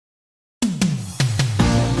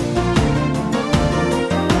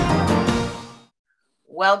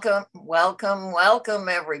Welcome, welcome, welcome,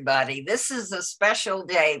 everybody. This is a special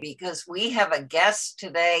day because we have a guest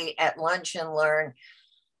today at Lunch and Learn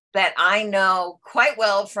that I know quite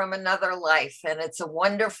well from another life, and it's a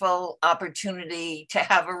wonderful opportunity to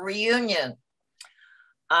have a reunion.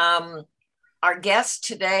 Our guest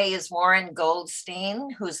today is Warren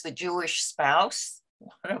Goldstein, who's the Jewish spouse.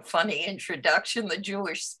 What a funny introduction, the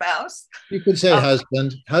Jewish spouse. You could say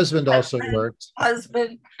husband. Husband also works.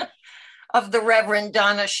 Husband of the Reverend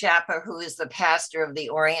Donna Schaper, who is the pastor of the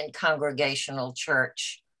Orient Congregational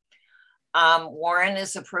Church. Warren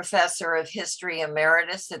is a professor of history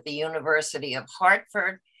emeritus at the University of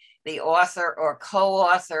Hartford, the author or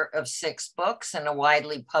co-author of 6 books, and a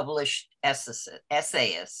widely published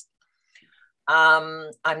essayist.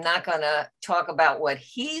 I'm not going to talk about what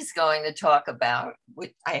he's going to talk about.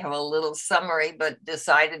 I have a little summary, but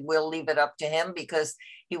decided we'll leave it up to him because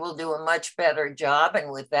he will do a much better job. And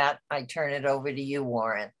with that, I turn it over to you,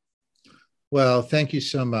 Warren. Well, thank you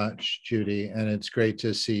so much, Judy. And it's great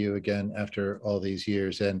to see you again after all these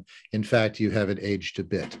years. And in fact, you haven't aged a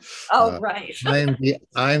bit. Oh, right.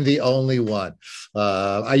 I'm the only one.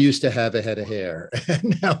 I used to have a head of hair,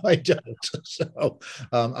 and now I don't. So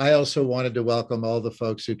I also wanted to welcome all the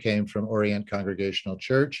folks who came from Orient Congregational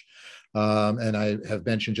Church. And I have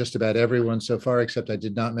mentioned just about everyone so far, except I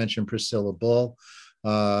did not mention Priscilla Bull,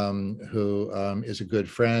 who is a good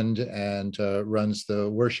friend and runs the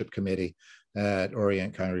worship committee at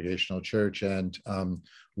Orient Congregational Church, and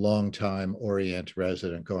longtime Orient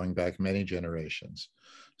resident going back many generations.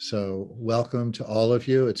 So welcome to all of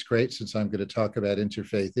you. It's great, since I'm going to talk about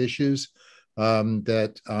interfaith issues,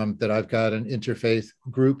 that I've got an interfaith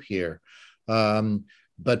group here.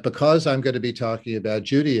 But because I'm going to be talking about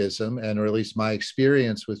Judaism, and or at least my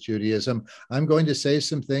experience with Judaism, I'm going to say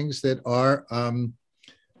some things that are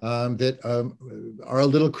a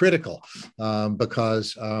little critical,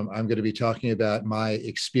 because I'm going to be talking about my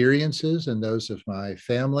experiences and those of my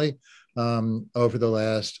family over the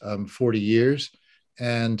last 40 years.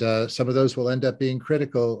 And some of those will end up being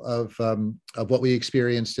critical of what we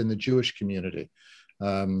experienced in the Jewish community.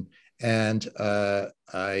 I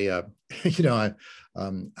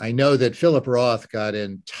know that Philip Roth got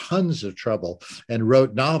in tons of trouble and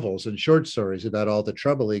wrote novels and short stories about all the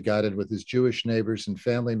trouble he got in with his Jewish neighbors and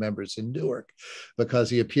family members in Newark, because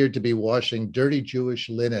he appeared to be washing dirty Jewish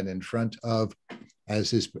linen in front of, as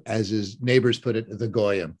his neighbors put it, the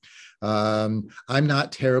Goyim. I'm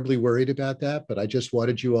not terribly worried about that, but I just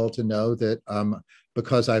wanted you all to know that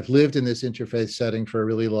because I've lived in this interfaith setting for a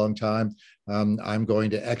really long time, I'm going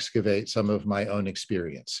to excavate some of my own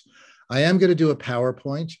experience. I am going to do a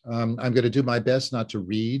PowerPoint. I'm going to do my best not to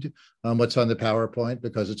read what's on the PowerPoint,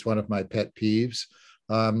 because it's one of my pet peeves.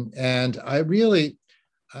 And I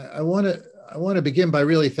want to begin by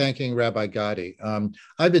really thanking Rabbi Gadi.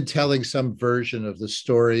 I've been telling some version of the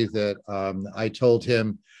story that I told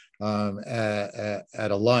him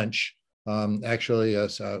at a lunch, actually a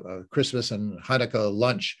Christmas and Hanukkah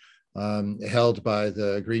lunch held by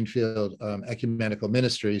the Greenfield Ecumenical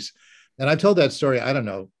Ministries. And I've told that story, I don't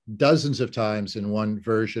know, dozens of times in one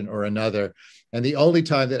version or another. And the only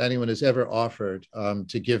time that anyone has ever offered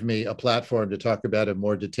to give me a platform to talk about it in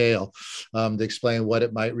more detail, to explain what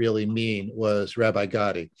it might really mean, was Rabbi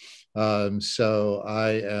Gadi. So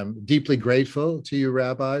I am deeply grateful to you,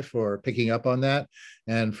 Rabbi, for picking up on that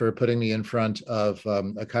and for putting me in front of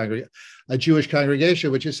a Jewish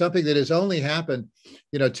congregation, which is something that has only happened,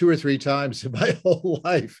 2 or 3 times in my whole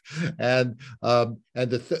life. And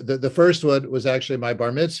the first one was actually my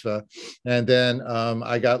bar mitzvah. And then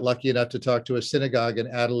I got lucky enough to talk to a synagogue in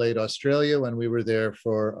Adelaide, Australia, when we were there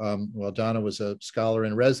for, Donna was a scholar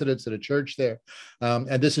in residence at a church there.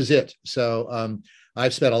 And this is it. So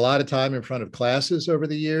I've spent a lot of time in front of classes over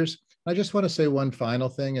the years. I just want to say one final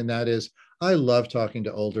thing, and that is I love talking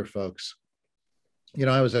to older folks.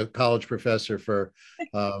 I was a college professor for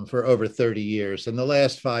over 30 years. And the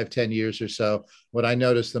last 5-10 years or so, what I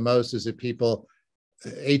noticed the most is that people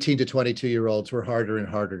 18 to 22-year-olds were harder and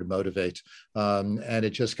harder to motivate. And it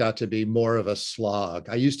just got to be more of a slog.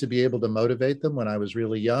 I used to be able to motivate them when I was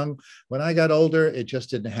really young. When I got older, it just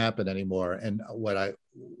didn't happen anymore. And what I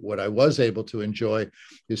was able to enjoy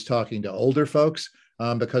is talking to older folks,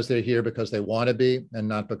 because they're here because they want to be, and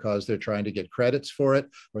not because they're trying to get credits for it,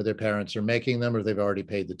 or their parents are making them, or they've already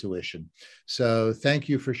paid the tuition. So thank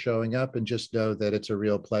you for showing up, and just know that it's a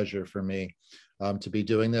real pleasure for me to be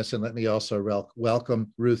doing this. And let me also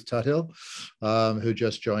welcome Ruth Tuthill, who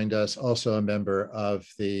just joined us, also a member of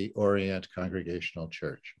the Orient Congregational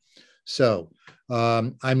Church. So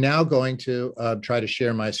I'm now going to try to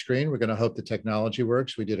share my screen. We're going to hope the technology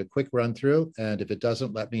works. We did a quick run through, and if it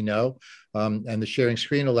doesn't, let me know. And the sharing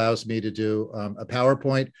screen allows me to do a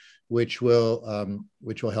PowerPoint, which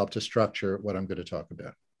will help to structure what I'm going to talk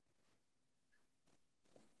about.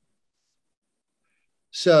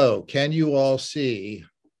 So can you all see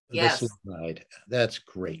Yes. this slide? That's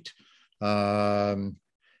great. And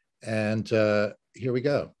here we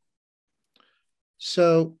go.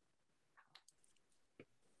 So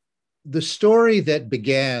the story that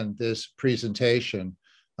began this presentation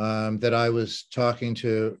that I was talking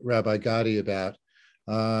to Rabbi Gadi about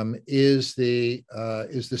is the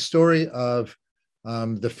story of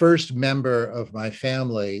the first member of my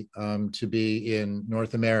family to be in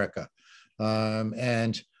North America.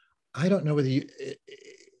 And I don't know whether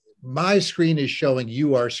my screen is showing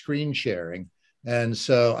you are screen sharing. And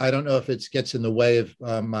so I don't know if it gets in the way of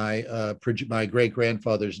my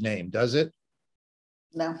great-grandfather's name. Does it?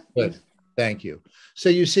 No. Good. Thank you. So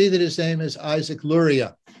you see that his name is Isaac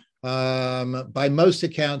Luria. By most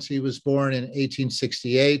accounts, he was born in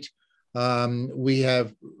 1868. We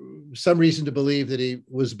have some reason to believe that he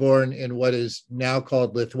was born in what is now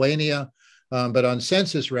called Lithuania, but on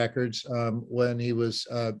census records, when he was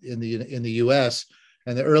in the U.S.,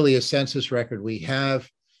 and the earliest census record we have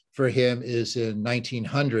for him is in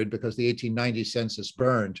 1900, because the 1890 census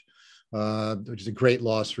burned, which is a great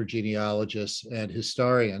loss for genealogists and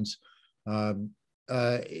historians.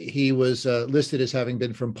 He was listed as having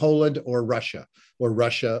been from Poland or Russia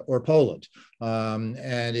or Poland.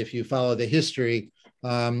 And if you follow the history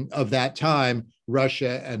of that time,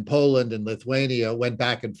 Russia and Poland and Lithuania went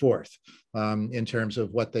back and forth in terms of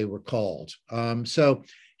what they were called. So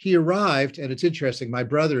he arrived, and it's interesting, my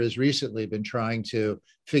brother has recently been trying to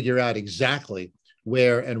figure out exactly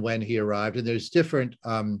where and when he arrived. And there's different,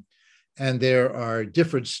 and there are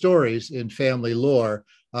different stories in family lore,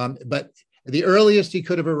 but the earliest he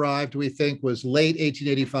could have arrived, we think, was late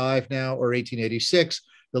 1885 now, or 1886.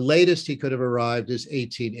 The latest he could have arrived is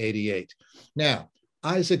 1888. Now,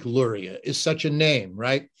 Isaac Luria is such a name,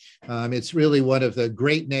 right? It's really one of the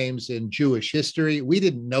great names in Jewish history. We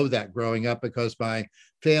didn't know that growing up because my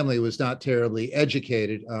family was not terribly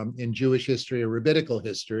educated in Jewish history or rabbinical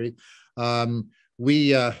history. There's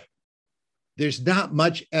not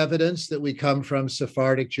much evidence that we come from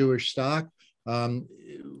Sephardic Jewish stock.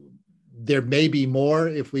 There may be more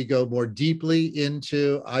if we go more deeply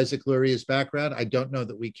into Isaac Luria's background. I don't know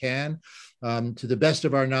that we can. To the best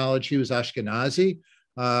of our knowledge, he was Ashkenazi.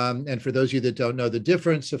 And for those of you that don't know the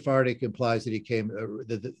difference, Sephardic implies that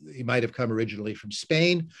he might have come originally from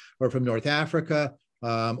Spain or from North Africa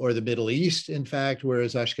or the Middle East, in fact,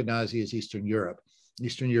 whereas Ashkenazi is Eastern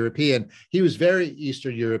European. He was very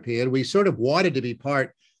Eastern European. We sort of wanted to be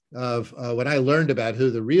part of when I learned about who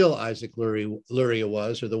the real Isaac Luria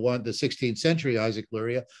was, or the 16th century Isaac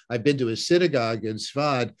Luria. I've been to his synagogue in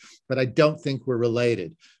Svad, but I don't think we're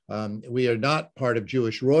related. We are not part of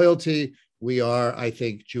Jewish royalty. We are, I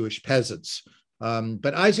think, Jewish peasants.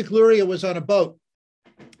 But Isaac Luria was on a boat.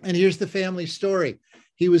 And here's the family story.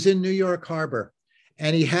 He was in New York Harbor,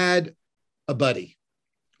 and he had a buddy,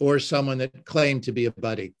 or someone that claimed to be a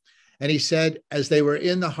buddy. And he said, as they were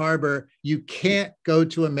in the harbor, you can't go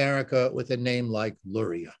to America with a name like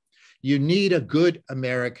Luria. You need a good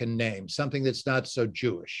American name, something that's not so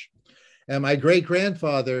Jewish. And my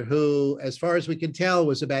great-grandfather, who, as far as we can tell,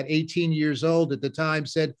 was about 18 years old at the time,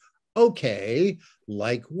 said, okay,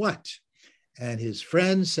 like what? And his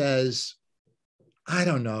friend says, I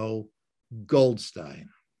don't know, Goldstein.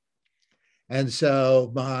 And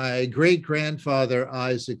so my great-grandfather,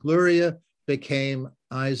 Isaac Luria, became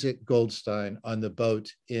Isaac Goldstein on the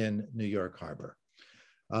boat in New York Harbor.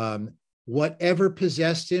 Whatever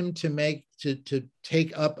possessed him to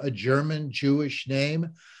take up a German Jewish name,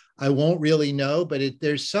 I won't really know, but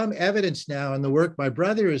there's some evidence now in the work my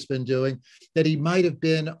brother has been doing that he might have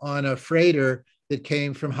been on a freighter that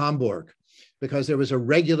came from Hamburg, because there was a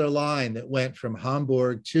regular line that went from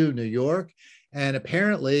Hamburg to New York. And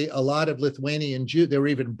apparently a lot of Lithuanian Jews, there were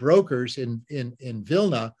even brokers in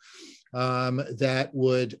Vilna that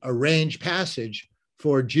would arrange passage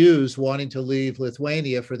for Jews wanting to leave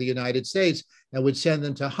Lithuania for the United States, and would send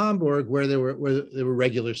them to Hamburg where there were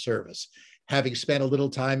regular service. Having spent a little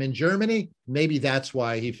time in Germany, maybe that's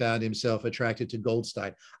why he found himself attracted to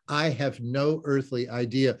Goldstein. I have no earthly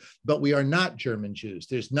idea, but we are not German Jews.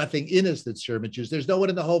 There's nothing in us that's German Jews. There's no one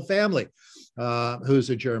in the whole family who's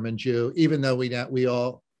a German Jew, even though we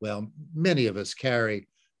all, well, many of us carry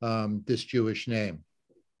this Jewish name.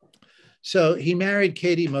 So he married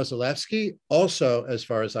Katie Moselewski, also, as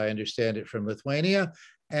far as I understand it, from Lithuania.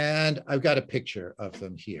 And I've got a picture of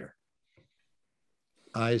them here.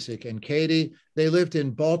 Isaac and Katie. They lived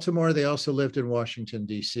in Baltimore. They also lived in Washington,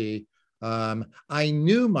 D.C. I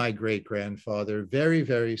knew my great-grandfather very,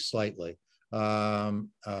 very slightly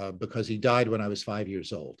because he died when I was 5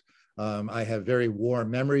 years old. I have very warm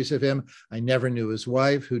memories of him. I never knew his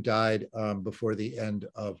wife, who died before the end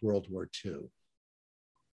of World War II.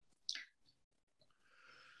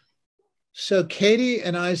 So Katie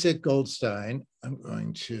and Isaac Goldstein, I'm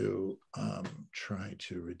going to try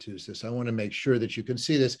to reduce this. I want to make sure that you can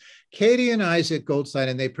see this. Katie and Isaac Goldstein,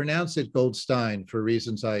 and they pronounce it Goldstein for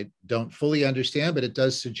reasons I don't fully understand, but it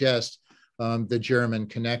does suggest the German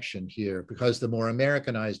connection here, because the more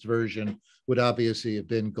Americanized version would obviously have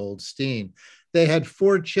been Goldstein. They had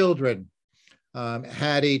 4 children,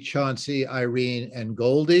 Hattie, Chauncey, Irene, and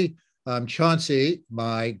Goldie. Chauncey,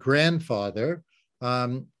 my grandfather,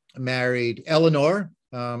 married Eleanor,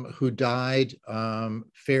 who died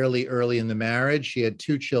fairly early in the marriage. She had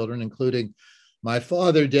 2 children, including my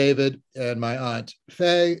father, David, and my aunt,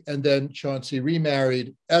 Faye. And then Chauncey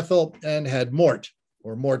remarried Ethel and had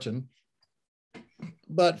Morton.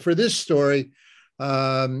 But for this story,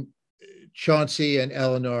 Chauncey and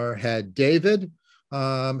Eleanor had David,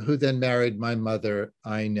 who then married my mother,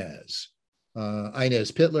 Inez.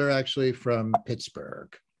 Inez Pittler, actually, from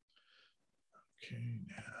Pittsburgh. Okay,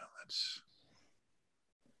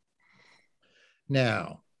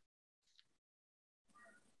 Now,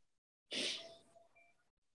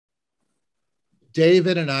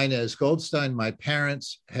 David and Inez Goldstein, my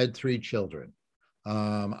parents, had 3 children.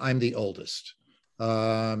 I'm the oldest.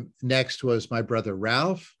 Next was my brother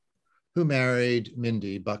Ralph, who married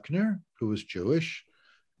Mindy Buckner, who was Jewish,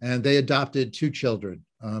 and they adopted 2 children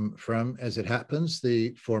from, as it happens,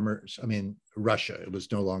 the former, Russia. It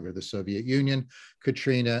was no longer the Soviet Union,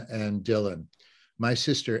 Katrina and Dylan. My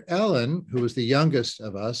sister Ellen, who was the youngest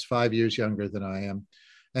of us, 5 years younger than I am.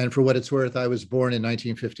 And for what it's worth, I was born in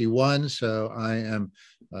 1951, so I am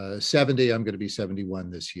 70. I'm going to be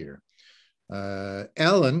 71 this year.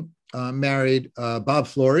 Ellen married Bob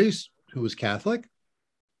Flores, who was Catholic.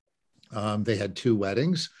 They had 2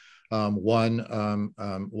 weddings,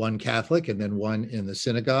 one Catholic and then one in the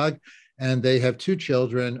synagogue. And they have 2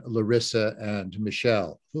 children, Larissa and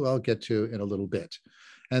Michelle, who I'll get to in a little bit.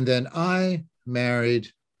 And then I married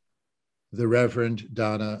the Reverend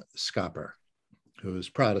Donna Schaper, who is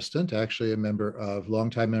Protestant, actually a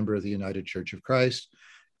longtime member of the United Church of Christ.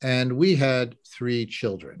 And we had 3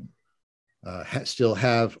 children, still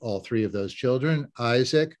have all 3 of those children.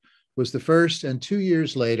 Isaac was the first, and 2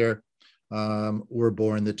 years later were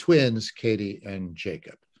born the twins, Katie and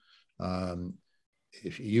Jacob.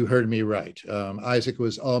 If you heard me right, Isaac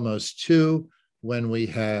was almost 2 when we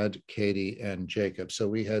had Katie and Jacob. So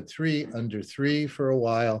we had 3 under 3 for a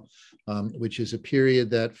while, which is a period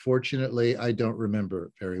that fortunately I don't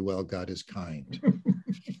remember very well. God is kind.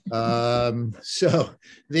 So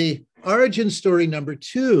the origin story number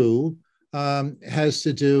 2 has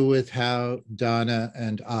to do with how Donna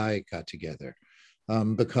and I got together,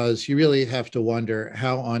 because you really have to wonder,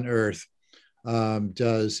 how on earth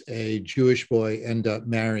does a Jewish boy end up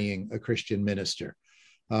marrying a Christian minister?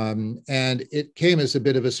 And it came as a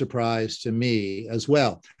bit of a surprise to me as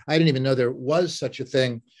well. I didn't even know there was such a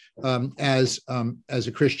thing as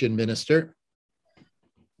a Christian minister.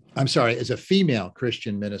 I'm sorry, as a female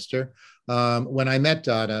Christian minister when I met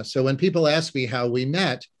Donna. So when people ask me how we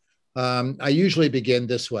met, I usually begin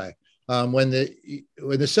this way. When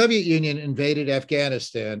the Soviet Union invaded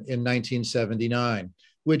Afghanistan in 1979,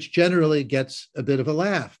 which generally gets a bit of a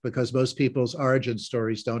laugh because most people's origin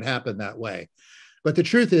stories don't happen that way. But the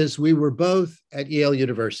truth is, we were both at Yale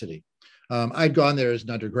University. I'd gone there as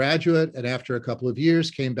an undergraduate, and after a couple of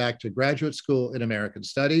years, came back to graduate school in American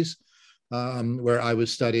Studies, where I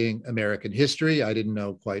was studying American history. I didn't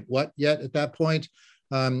know quite what yet at that point.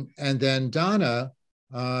 And then Donna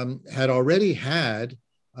had already had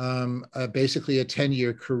basically a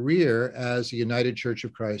 10-year career as a United Church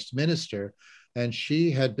of Christ minister, and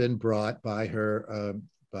she had been brought by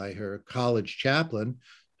her college chaplain,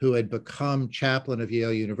 who had become chaplain of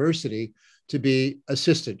Yale University, to be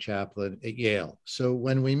assistant chaplain at Yale. So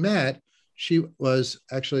when we met, she was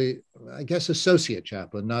actually, I guess, associate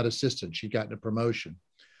chaplain, not assistant. She'd gotten a promotion.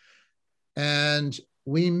 And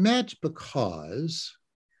we met because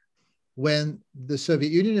when the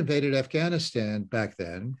Soviet Union invaded Afghanistan back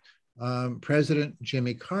then, President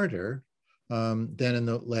Jimmy Carter, then in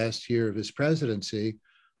the last year of his presidency,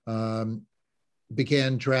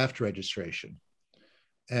 began draft registration.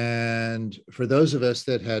 And for those of us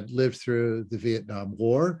that had lived through the Vietnam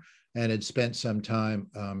War and had spent some time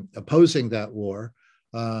opposing that war,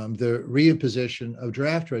 the reimposition of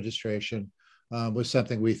draft registration was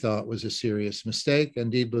something we thought was a serious mistake and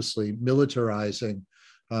needlessly militarizing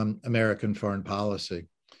American foreign policy.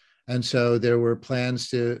 And so there were plans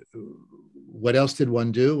to, what else did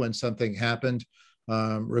one do when something happened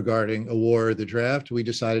regarding a war or the draft? We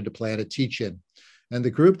decided to plan a teach-in. And the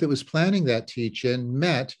group that was planning that teach-in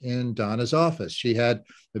met in Donna's office. She had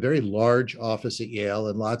a very large office at Yale,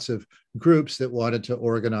 and lots of groups that wanted to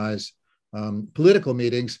organize political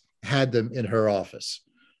meetings had them in her office.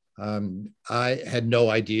 I had no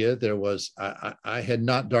idea there was, I had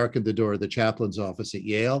not darkened the door of the chaplain's office at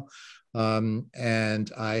Yale.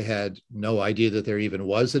 And I had no idea that there even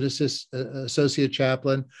was an associate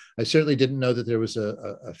chaplain. I certainly didn't know that there was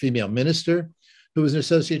a female minister who was an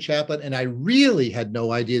associate chaplain. And I really had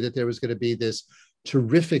no idea that there was going to be this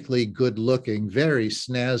terrifically good-looking, very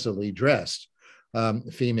snazzily dressed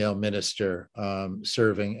female minister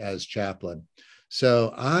serving as chaplain.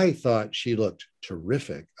 So I thought she looked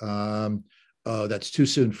terrific. Oh, that's too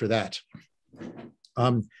soon for that.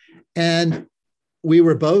 And we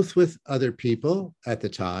were both with other people at the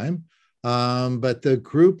time, but the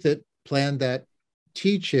group that planned that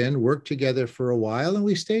teach-in worked together for a while, and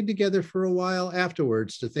we stayed together for a while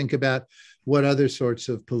afterwards to think about what other sorts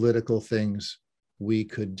of political things we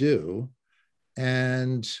could do.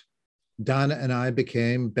 And Donna and I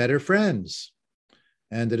became better friends.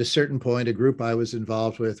 And at a certain point, a group I was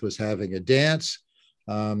involved with was having a dance.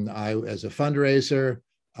 As a fundraiser,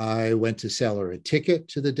 I went to sell her a ticket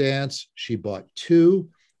to the dance. She bought two,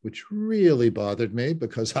 which really bothered me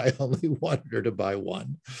because I only wanted her to buy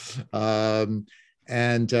one. I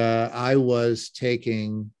was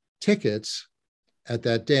taking tickets at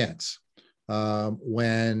that dance.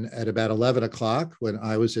 When at about 11 o'clock, when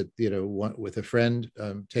I was at, with a friend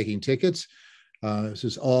taking tickets, this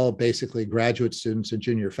is all basically graduate students and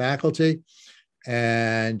junior faculty.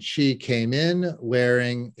 And she came in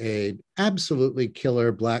wearing a absolutely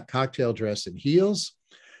killer black cocktail dress and heels,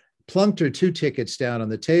 plunked her two tickets down on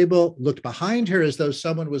the table, looked behind her as though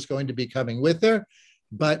someone was going to be coming with her,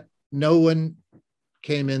 but no one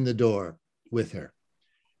came in the door with her.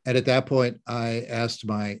 And at that point, I asked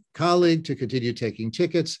my colleague to continue taking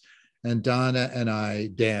tickets, and Donna and I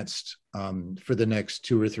danced for the next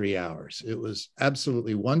 2 or 3 hours. It was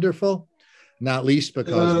absolutely wonderful, not least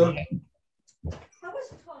because...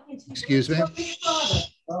 Excuse me?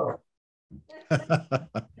 Oh.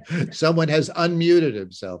 Someone has unmuted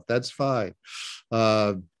himself. That's fine.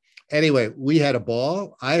 Anyway, we had a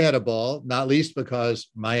ball. I had a ball, not least because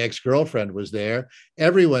my ex-girlfriend was there.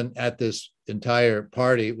 Everyone at this entire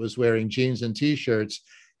party was wearing jeans and T-shirts,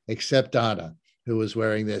 except Donna, who was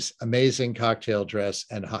wearing this amazing cocktail dress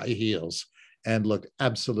and high heels and looked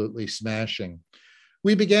absolutely smashing.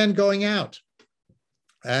 We began going out.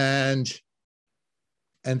 And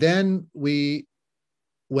then we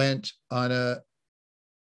went on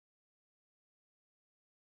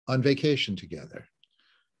vacation together.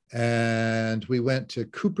 And we went to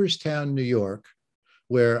Cooperstown, New York,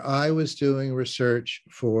 where I was doing research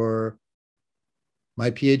for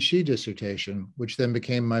my PhD dissertation, which then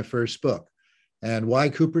became my first book. And why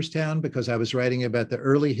Cooperstown? Because I was writing about the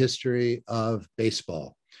early history of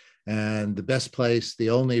baseball. And the best place, the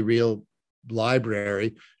only real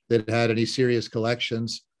library that had any serious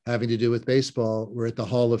collections having to do with baseball were at the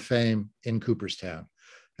Hall of Fame in Cooperstown.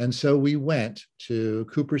 And so we went to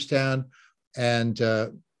Cooperstown and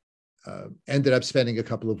ended up spending a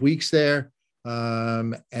couple of weeks there.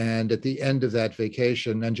 And at the end of that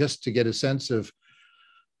vacation, and just to get a sense of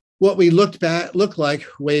what we looked like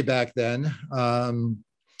way back then,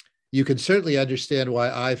 you can certainly understand why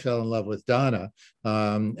I fell in love with Donna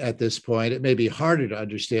at this point. It may be harder to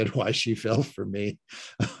understand why she fell for me,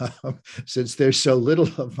 since there's so little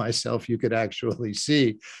of myself you could actually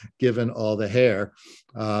see, given all the hair.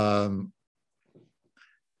 At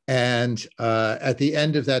the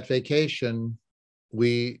end of that vacation,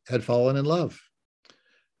 we had fallen in love.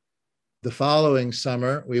 The following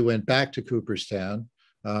summer, we went back to Cooperstown.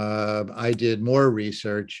 I did more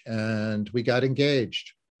research and we got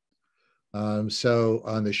engaged. So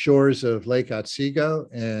on the shores of Lake Otsego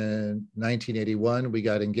in 1981, we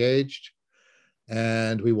got engaged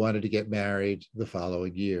and we wanted to get married the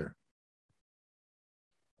following year.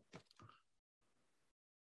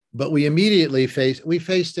 But we immediately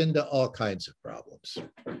faced into all kinds of problems.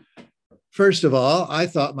 First of all, I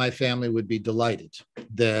thought my family would be delighted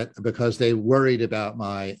because they worried about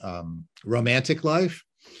my romantic life.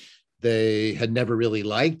 They had never really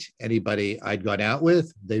liked anybody I'd gone out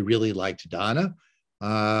with. They really liked Donna.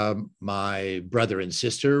 My brother and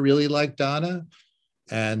sister really liked Donna.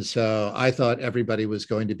 And so I thought everybody was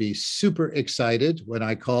going to be super excited when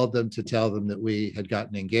I called them to tell them that we had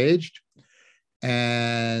gotten engaged.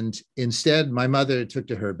 And instead, my mother took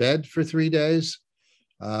to her bed for 3 days.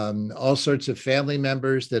 All sorts of family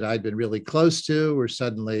members that I'd been really close to were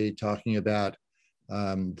suddenly talking about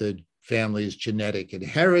the family's genetic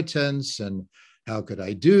inheritance and how could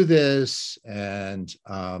I do this? And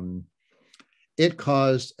it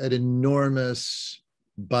caused an enormous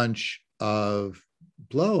bunch of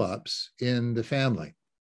blow-ups in the family,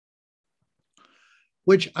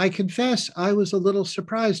 which I confess I was a little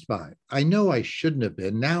surprised by. I know I shouldn't have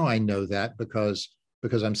been. Now I know that because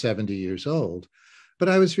I'm 70 years old, but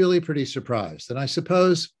I was really pretty surprised. And I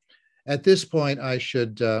suppose at this point I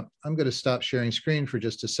should, I'm going to stop sharing screen for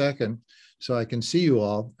just a second so I can see you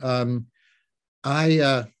all.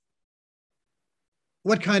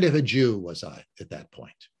 What kind of a Jew was I at that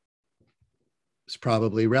point? It's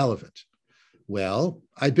probably relevant. Well,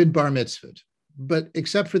 I'd been bar mitzvahed, but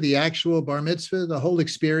except for the actual bar mitzvah, the whole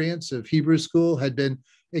experience of Hebrew school had been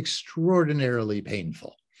extraordinarily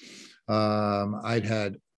painful. I'd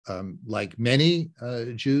had, like many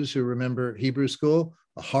Jews who remember Hebrew school,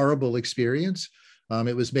 a horrible experience.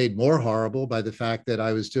 It was made more horrible by the fact that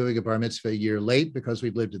I was doing a bar mitzvah a year late because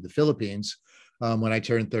we'd lived in the Philippines when I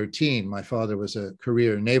turned 13. My father was a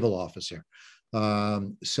career naval officer.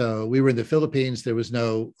 So we were in the Philippines. There was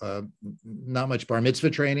not much bar mitzvah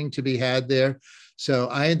training to be had there. So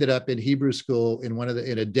I ended up in Hebrew school in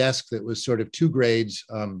a desk that was sort of 2 grades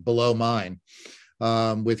below mine,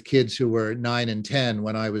 with kids who were 9 and 10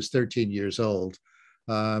 when I was 13 years old.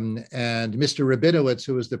 And Mr. Rabinowitz,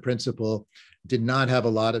 who was the principal, did not have a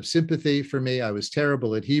lot of sympathy for me. I was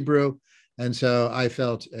terrible at Hebrew. And so I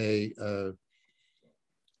felt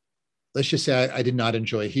let's just say I did not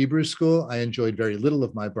enjoy Hebrew school. I enjoyed very little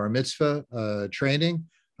of my bar mitzvah training.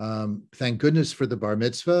 Thank goodness for the bar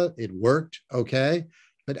mitzvah. It worked okay.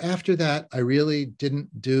 But after that, I really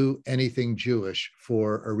didn't do anything Jewish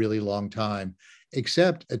for a really long time,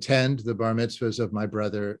 except attend the bar mitzvahs of my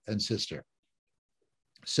brother and sister.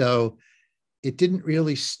 So it didn't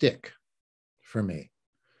really stick for me.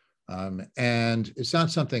 And it's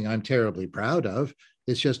not something I'm terribly proud of.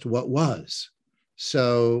 It's just what was.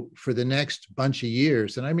 So for the next bunch of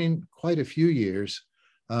years, and I mean quite a few years,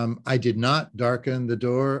 I did not darken the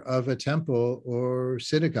door of a temple or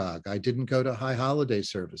synagogue. I didn't go to high holiday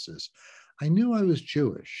services. I knew I was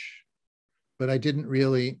Jewish, but I didn't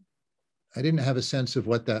have a sense of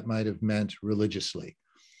what that might have meant religiously.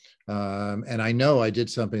 And I know I did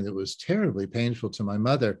something that was terribly painful to my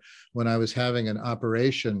mother when I was having an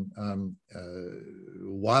operation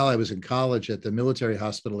while I was in college at the military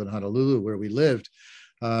hospital in Honolulu, where we lived.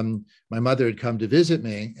 My mother had come to visit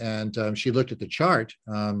me, and she looked at the chart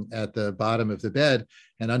at the bottom of the bed,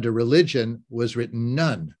 and under religion was written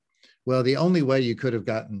none. Well, the only way you could have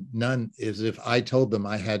gotten none is if I told them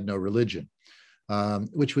I had no religion,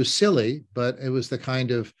 which was silly, but it was the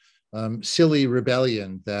kind of silly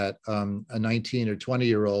rebellion that a 19 or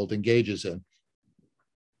 20-year-old engages in.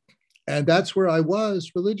 And that's where I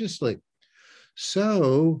was religiously.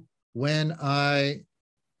 So when I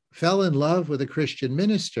fell in love with a Christian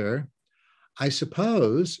minister, I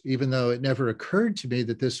suppose, even though it never occurred to me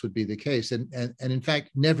that this would be the case, and in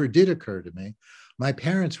fact never did occur to me, my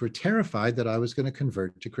parents were terrified that I was going to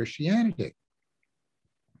convert to Christianity.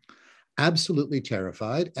 Absolutely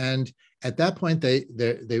terrified. And at that point, they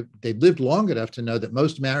lived long enough to know that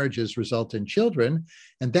most marriages result in children.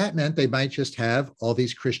 And that meant they might just have all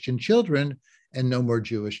these Christian children and no more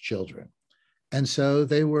Jewish children. And so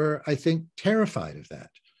they were, I think, terrified of that.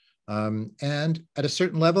 And at a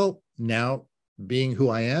certain level, now being who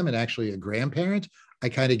I am and actually a grandparent, I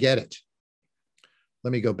kind of get it.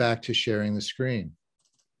 Let me go back to sharing the screen.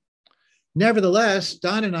 Nevertheless,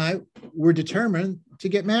 Don and I were determined to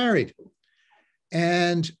get married.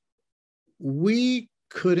 And we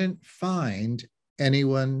couldn't find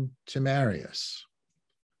anyone to marry us.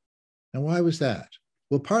 Now, why was that?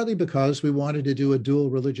 Well, partly because we wanted to do a dual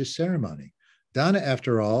religious ceremony. Donna,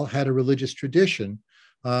 after all, had a religious tradition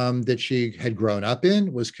that she had grown up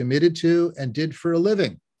in, was committed to, and did for a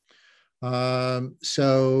living.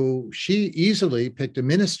 So she easily picked a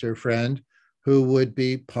minister friend who would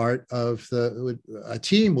be part of a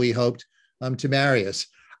team we hoped to marry us.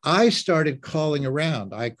 I started calling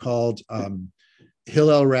around. I called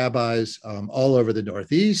Hillel rabbis all over the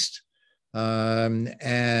Northeast,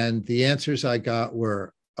 and the answers I got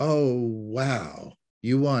were, "Oh, wow,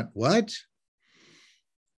 you want what?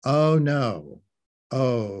 Oh, no.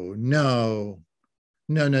 Oh, no.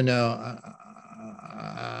 No.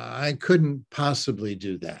 I couldn't possibly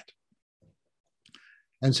do that."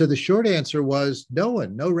 And so the short answer was no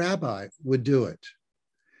rabbi would do it.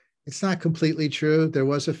 It's not completely true. There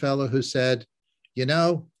was a fellow who said,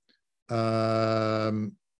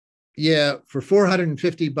 yeah, for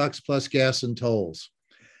 $450 plus gas and tolls.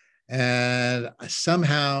 And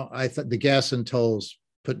somehow I thought the gas and tolls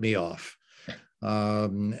put me off.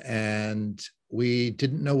 And we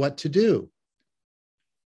didn't know what to do.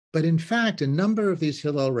 But in fact, a number of these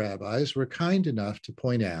Hillel rabbis were kind enough to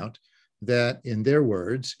point out that, in their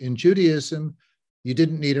words, in Judaism, you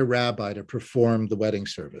didn't need a rabbi to perform the wedding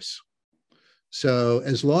service. So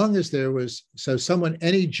as long as there was,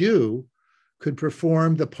 any Jew could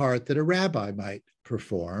perform the part that a rabbi might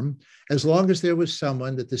perform, as long as there was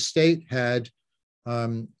someone that the state had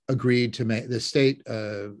agreed to make, the state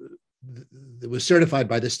that was certified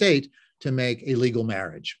by the state to make a legal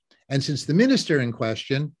marriage. And since the minister in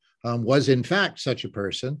question was in fact such a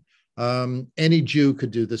person, any Jew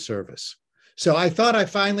could do the service. So I thought I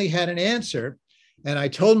finally had an answer. And I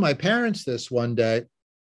told my parents this one day,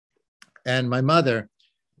 and my mother,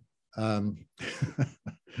 bless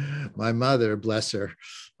her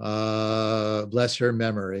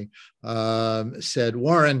memory, said,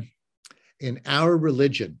 Warren, in our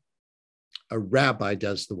religion, a rabbi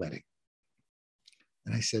does the wedding.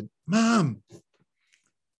 And I said, Mom,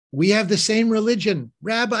 we have the same religion.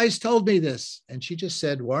 Rabbis told me this. And she just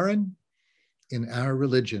said, Warren, in our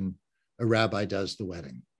religion, a rabbi does the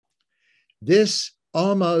wedding. This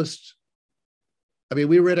almost,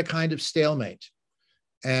 we were at a kind of stalemate,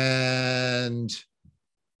 and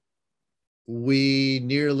we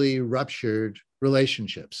nearly ruptured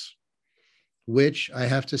relationships, which I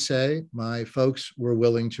have to say, my folks were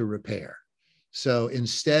willing to repair. So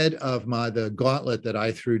instead of the gauntlet that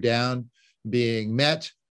I threw down being met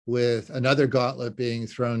with another gauntlet being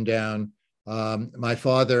thrown down, my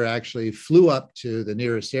father actually flew up to the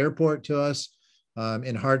nearest airport to us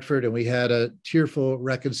in Hartford, and we had a tearful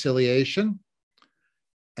reconciliation,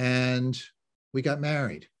 and we got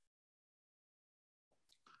married.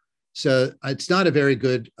 So it's not a very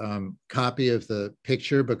good copy of the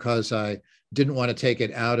picture because I didn't want to take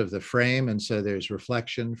it out of the frame, and so there's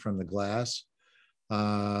reflection from the glass.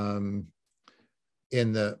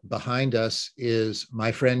 Behind us is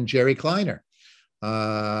my friend Jerry Kleiner.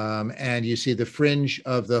 And you see the fringe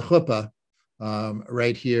of the chuppah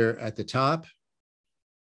right here at the top.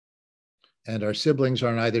 And our siblings are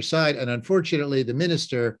on either side. And unfortunately, the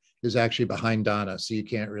minister is actually behind Donna, so you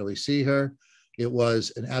can't really see her. It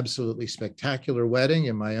was an absolutely spectacular wedding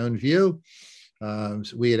in my own view. So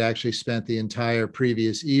we had actually spent the entire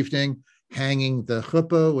previous evening hanging the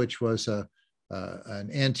chuppah, which was an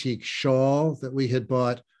antique shawl that we had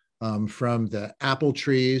bought from the apple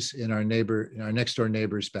trees in our next door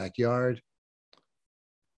neighbor's backyard.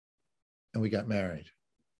 And we got married.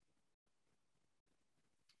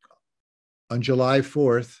 On July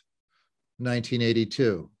 4th,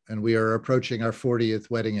 1982. And we are approaching our 40th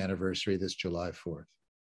wedding anniversary this July 4th.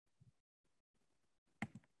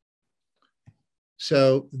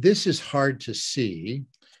 So this is hard to see.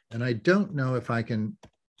 And I don't know if I can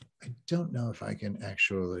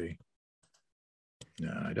actually,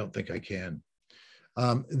 no, I don't think I can.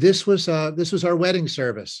 This was our wedding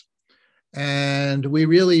service. And we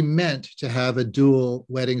really meant to have a dual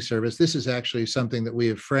wedding service. This is actually something that we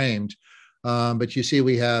have framed. But you see,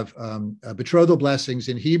 we have betrothal blessings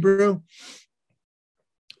in Hebrew,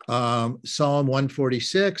 Psalm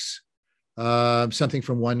 146, something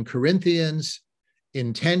from 1 Corinthians,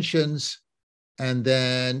 intentions. And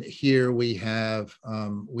then here we have,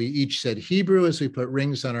 we each said Hebrew as we put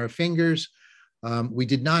rings on our fingers. We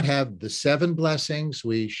did not have the 7 blessings.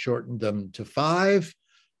 We shortened them to 5.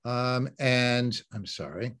 And I'm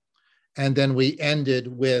sorry. And then we ended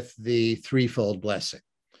with the threefold blessing.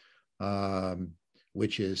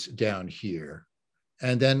 Which is down here.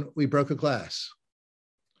 And then we broke a glass.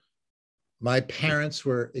 My parents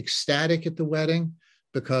were ecstatic at the wedding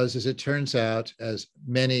because, as it turns out, as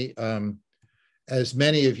many of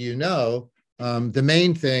you know, the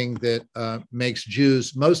main thing that makes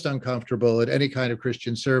Jews most uncomfortable at any kind of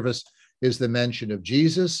Christian service is the mention of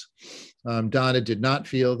Jesus. Donna did not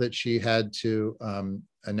feel that she had to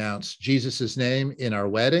announce Jesus's name in our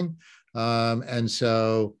wedding. And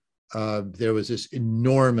so there was this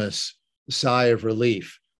enormous sigh of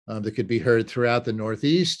relief that could be heard throughout the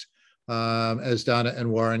Northeast as Donna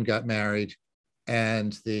and Warren got married,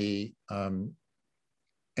 and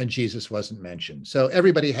Jesus wasn't mentioned. So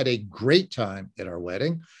everybody had a great time at our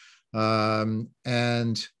wedding, but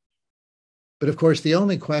of course the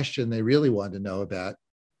only question they really wanted to know about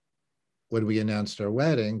when we announced our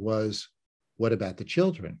wedding was, what about the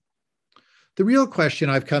children? The real question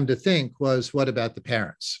I've come to think was, what about the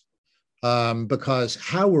parents? Because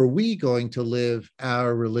how were we going to live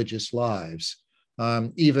our religious lives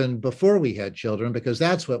even before we had children, because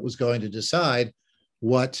that's what was going to decide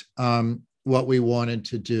what we wanted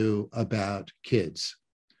to do about kids.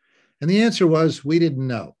 And the answer was, we didn't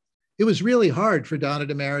know. It was really hard for Donna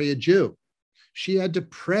to marry a Jew. She had to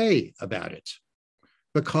pray about it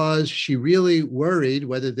because she really worried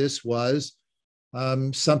whether this was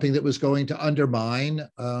something that was going to undermine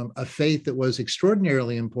a faith that was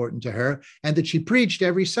extraordinarily important to her and that she preached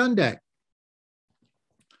every Sunday.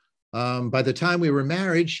 By the time we were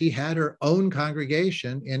married, she had her own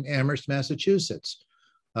congregation in Amherst, Massachusetts,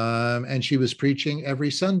 and she was preaching every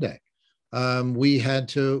Sunday. We had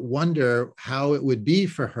to wonder how it would be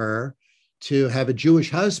for her to have a Jewish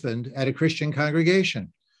husband at a Christian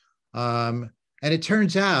congregation. And it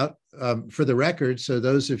turns out, for the record, so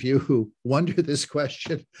those of you who wonder this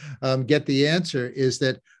question get the answer, is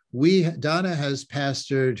that Donna has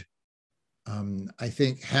pastored, I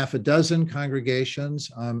think, half a dozen congregations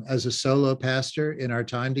as a solo pastor in our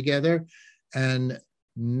time together. And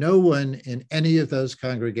no one in any of those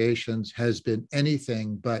congregations has been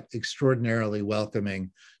anything but extraordinarily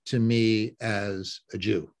welcoming to me as a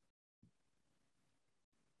Jew.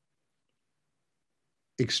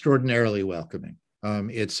 Extraordinarily welcoming.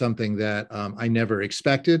 It's something that I never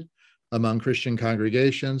expected among Christian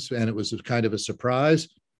congregations, and it was kind of a surprise,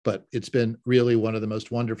 but it's been really one of the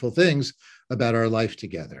most wonderful things about our life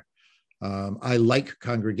together. I like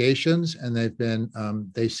congregations, and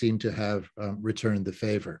they seem to have returned the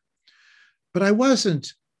favor. But I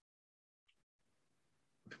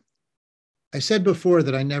said before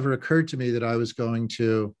that I never occurred to me that I was going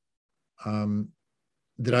to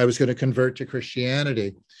convert to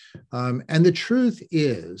Christianity. And the truth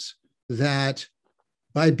is that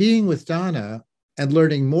by being with Donna and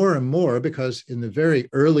learning more and more, because in the very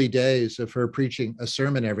early days of her preaching a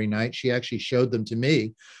sermon every night, she actually showed them to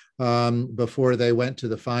me before they went to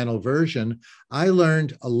the final version, I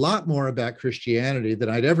learned a lot more about Christianity than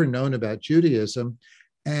I'd ever known about Judaism.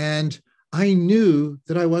 And I knew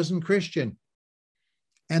that I wasn't Christian.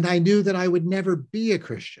 And I knew that I would never be a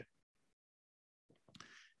Christian.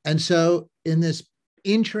 And so in this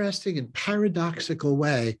interesting and paradoxical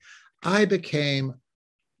way, I became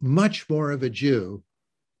much more of a Jew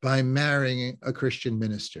by marrying a Christian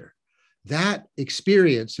minister. That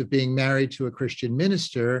experience of being married to a Christian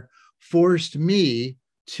minister forced me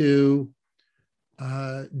to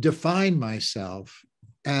define myself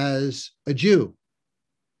as a Jew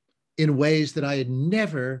in ways that I had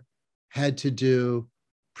never had to do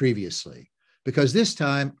previously. Because this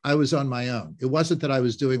time I was on my own. It wasn't that I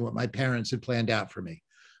was doing what my parents had planned out for me,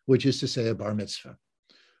 which is to say a bar mitzvah.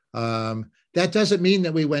 That doesn't mean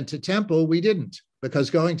that we went to temple. We didn't,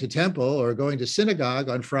 because going to temple or going to synagogue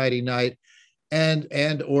on Friday night and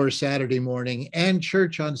or Saturday morning and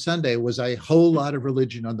church on Sunday was a whole lot of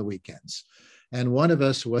religion on the weekends. And one of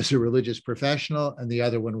us was a religious professional and the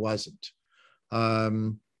other one wasn't.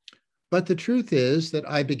 But the truth is that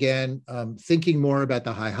I began thinking more about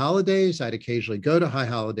the high holidays. I'd occasionally go to high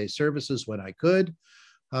holiday services when I could.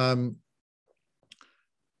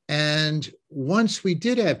 And once we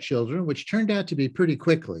did have children, which turned out to be pretty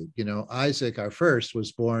quickly, Isaac, our first,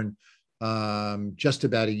 was born just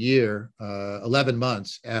about a year, 11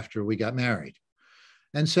 months after we got married.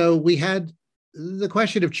 And so we had the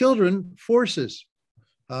question of children forces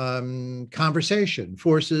conversation,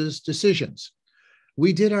 forces decisions.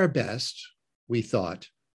 We did our best, we thought,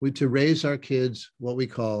 to raise our kids what we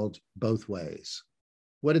called both ways.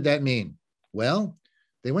 What did that mean? Well,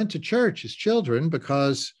 they went to church as children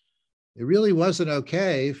because it really wasn't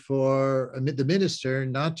okay for the minister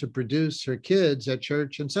not to produce her kids at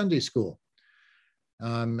church and Sunday school.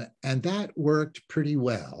 And that worked pretty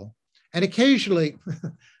well. And occasionally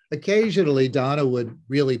Donna would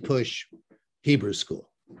really push Hebrew school.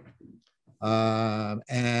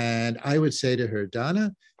 And I would say to her,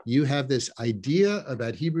 Donna, you have this idea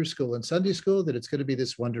about Hebrew school and Sunday school, that it's going to be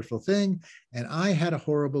this wonderful thing. And I had a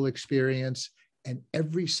horrible experience. And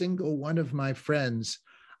every single one of my friends,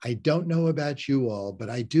 I don't know about you all, but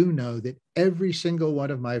I do know that every single one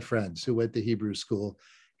of my friends who went to Hebrew school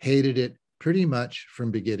hated it pretty much from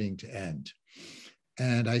beginning to end.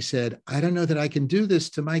 And I said, I don't know that I can do this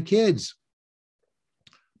to my kids,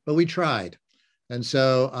 but we tried. And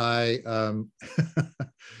so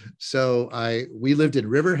we lived in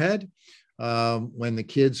Riverhead when the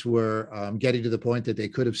kids were getting to the point that they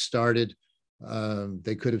could have started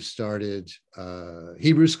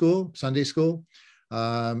Hebrew school, Sunday school.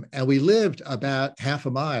 And we lived about half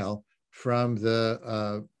a mile from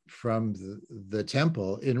the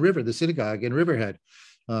temple in the synagogue in Riverhead.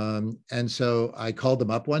 And so I called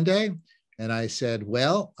them up one day And I said,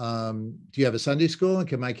 well, do you have a Sunday school and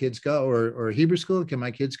can my kids go, or a Hebrew school and can my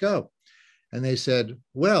kids go? And they said,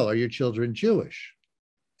 well, are your children Jewish?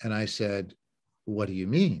 And I said, what do you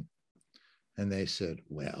mean? And they said,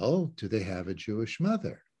 well, do they have a Jewish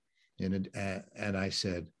mother? And I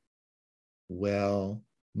said, well,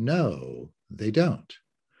 no, they don't.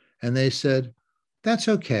 And they said, that's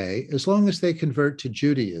okay. As long as they convert to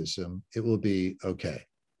Judaism, it will be okay.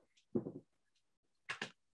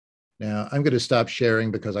 Now, I'm going to stop sharing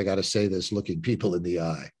because I got to say this looking people in the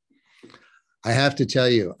eye. I have to tell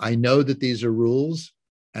you, I know that these are rules,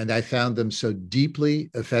 and I found them so deeply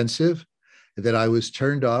offensive that I was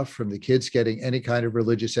turned off from the kids getting any kind of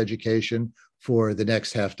religious education for the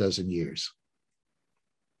next half dozen years.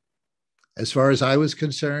 As far as I was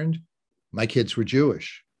concerned, my kids were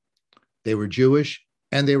Jewish. They were Jewish,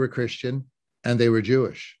 and they were Christian, and they were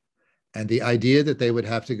Jewish. And the idea that they would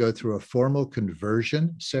have to go through a formal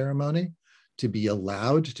conversion ceremony to be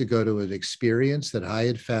allowed to go to an experience that I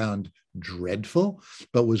had found dreadful,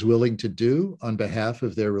 but was willing to do on behalf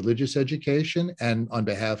of their religious education and on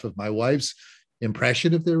behalf of my wife's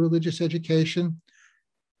impression of their religious education,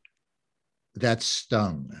 that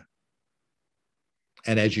stung.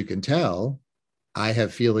 And as you can tell, I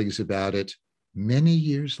have feelings about it many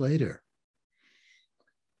years later.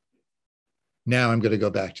 Now I'm going to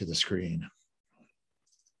go back to the screen.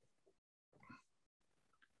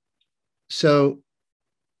 So,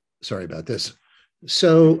 sorry about this.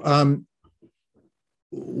 So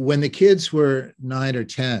when the kids were 9 or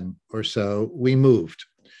 10 or so, we moved.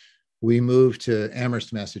 We moved to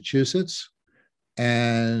Amherst, Massachusetts,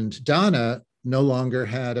 and Donna no longer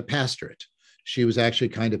had a pastorate. She was actually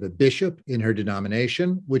kind of a bishop in her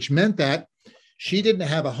denomination, which meant that she didn't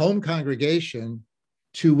have a home congregation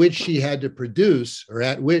to which she had to produce, or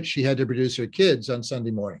at which she had to produce her kids on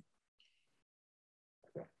Sunday morning.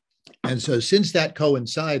 And so since that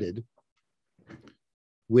coincided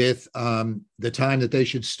with the time that they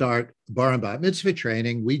should start bar and bat mitzvah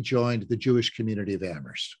training, we joined the Jewish community of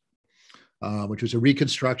Amherst, which was a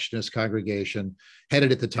Reconstructionist congregation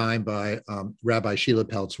headed at the time by Rabbi Sheila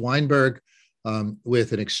Peltz Weinberg,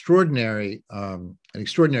 with an extraordinary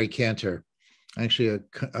cantor, actually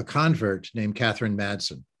a convert named Catherine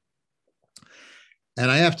Madsen. And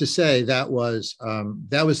I have to say that was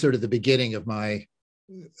sort of the beginning of my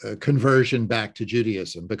conversion back to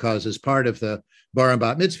Judaism, because as part of the bar and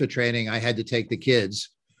bat mitzvah training, I had to take the kids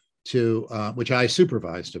to, which I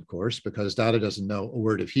supervised, of course, because Donna doesn't know a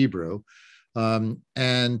word of Hebrew. That's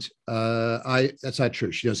not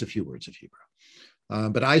true. She knows a few words of Hebrew.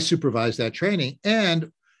 But I supervised that training. And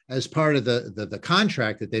as part of the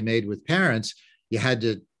contract that they made with parents, you had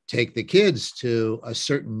to take the kids to a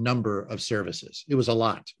certain number of services. It was a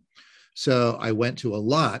lot. So I went to a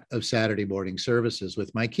lot of Saturday morning services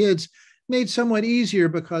with my kids, made somewhat easier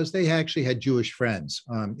because they actually had Jewish friends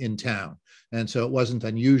in town. And so it wasn't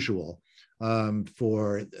unusual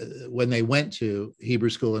for when they went to Hebrew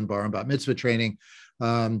school and bar and bat mitzvah training,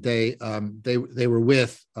 they were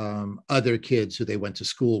with other kids who they went to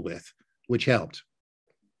school with, which helped.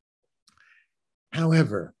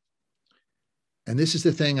 However, and this is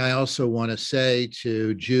the thing I also want to say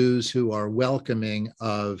to Jews who are welcoming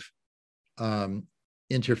of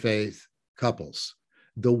interfaith couples.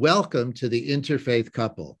 The welcome to the interfaith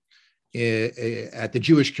couple at the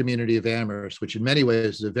Jewish community of Amherst, which in many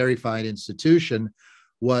ways is a very fine institution,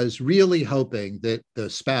 was really hoping that the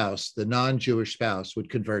spouse, the non-Jewish spouse, would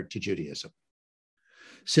convert to Judaism.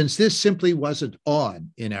 Since this simply wasn't on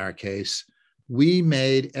in our case, we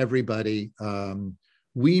made everybody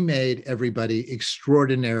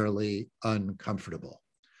extraordinarily uncomfortable.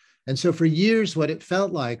 And so for years, what it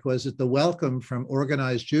felt like was that the welcome from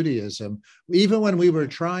organized Judaism, even when we were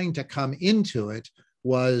trying to come into it,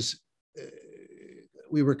 was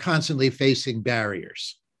we were constantly facing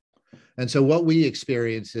barriers. And so what we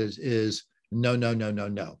experience is no.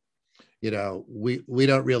 You know, we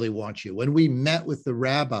don't really want you. When we met with the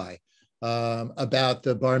rabbi about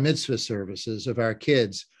the bar mitzvah services of our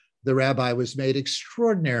kids, the rabbi was made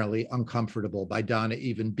extraordinarily uncomfortable by Donna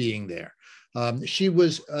even being there. She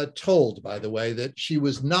was told, by the way, that she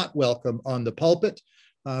was not welcome on the pulpit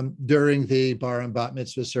during the bar and bat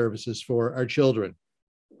mitzvah services for our children.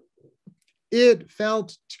 It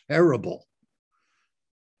felt terrible.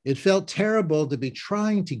 It felt terrible to be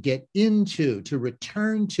trying to get into, to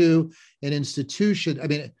return to an institution,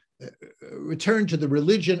 return to the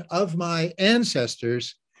religion of my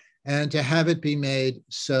ancestors, and to have it be made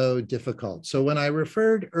so difficult. So when I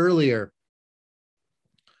referred earlier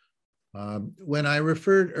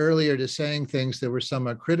to saying things that were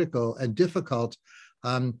somewhat critical and difficult,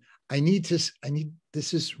 I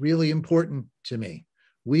this is really important to me.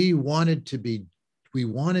 We wanted to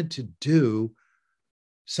do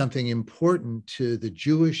something important to the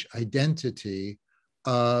Jewish identity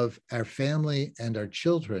of our family and our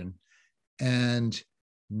children. And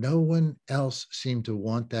no one else seemed to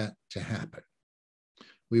want that to happen.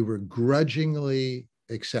 We were grudgingly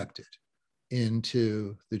accepted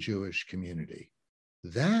into the Jewish community.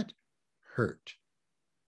 That hurt,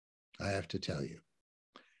 I have to tell you.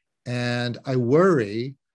 And I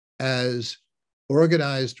worry as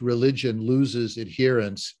organized religion loses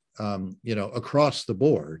adherence, across the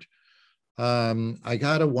board. I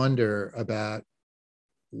got to wonder about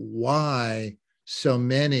why so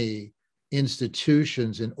many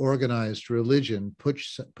institutions in organized religion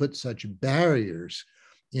put such barriers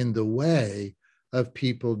in the way of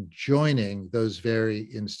people joining those very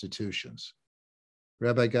institutions.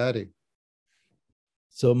 Rabbi Gadi.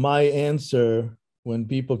 So my answer when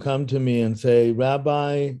people come to me and say,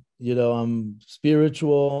 Rabbi, I'm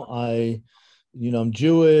spiritual, I'm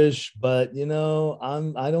Jewish, but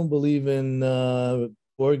I don't believe in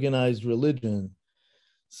organized religion.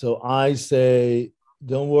 So I say,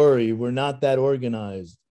 don't worry, we're not that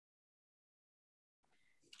organized.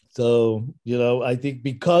 So, I think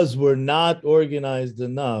because we're not organized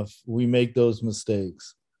enough, we make those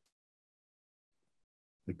mistakes.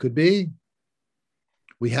 It could be.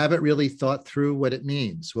 We haven't really thought through what it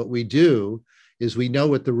means. What we do is we know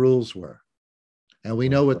what the rules were, and we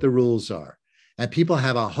know what the rules are. And people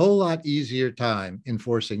have a whole lot easier time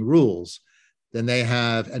enforcing rules than they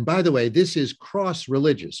have. And by the way, this is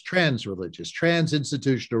cross-religious,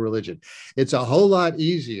 trans-institutional religion. It's a whole lot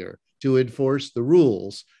easier to enforce the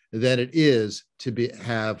rules than it is to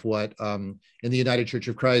have what in the United Church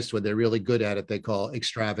of Christ, when they're really good at it, they call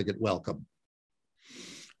extravagant welcome.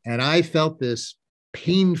 And I felt this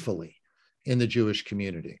painfully in the Jewish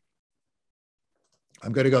community.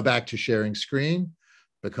 I'm going to go back to sharing screen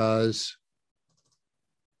because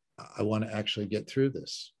I want to actually get through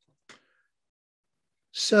this.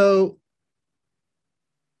 So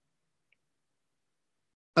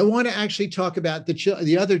I want to actually talk about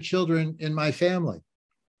the other children in my family,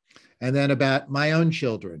 and then about my own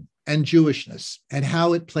children and Jewishness and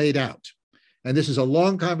how it played out. And this is a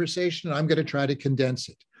long conversation, and I'm going to try to condense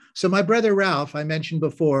it. So my brother Ralph, I mentioned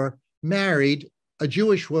before, married a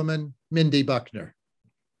Jewish woman, Mindy Buckner,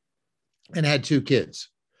 and had 2 kids.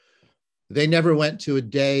 They never went to a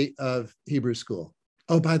day of Hebrew school.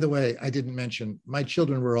 Oh, by the way, I didn't mention, my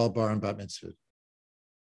children were all bar and bat mitzvah.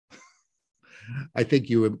 I think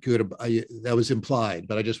that was implied,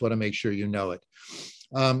 but I just want to make sure you know it.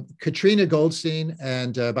 Katrina Goldstein,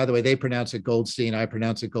 and by the way, they pronounce it Goldstein, I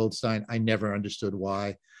pronounce it Goldstein. I never understood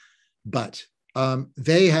why, but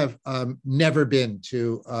they have never been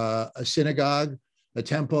to a synagogue, a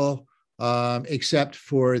temple, except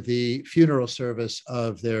for the funeral service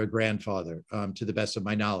of their grandfather, to the best of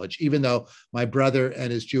my knowledge, even though my brother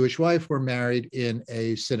and his Jewish wife were married in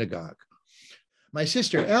a synagogue. My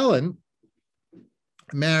sister Ellen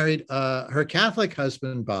married her Catholic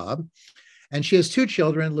husband, Bob, and she has 2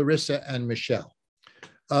 children, Larissa and Michelle,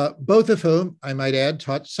 both of whom, I might add,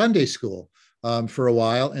 taught Sunday school for a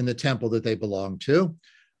while in the temple that they belonged to.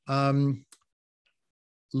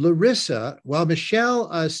 Larissa, while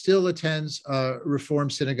Michelle still attends Reform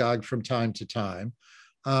Synagogue from time to time,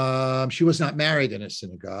 she was not married in a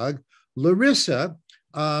synagogue. Larissa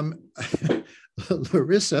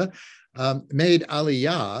made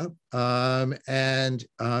Aliyah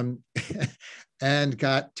and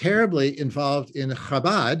got terribly involved in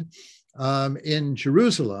Chabad in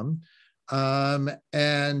Jerusalem,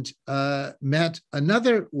 and met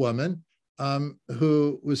another woman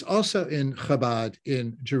who was also in Chabad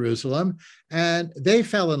in Jerusalem, and they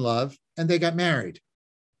fell in love and they got married.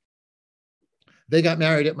 They got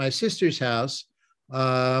married at my sister's house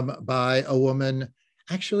by a woman,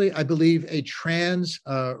 actually, I believe a trans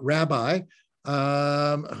rabbi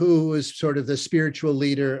who was sort of the spiritual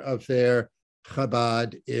leader of their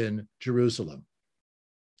Chabad in Jerusalem.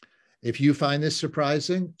 If you find this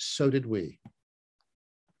surprising, so did we.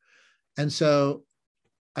 And so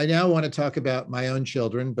I now want to talk about my own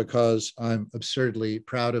children because I'm absurdly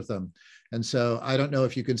proud of them. And so I don't know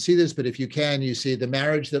if you can see this, but if you can, you see the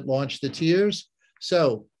marriage that launched the tears.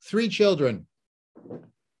 So 3 children.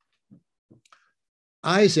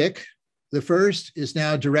 Isaac, the first, is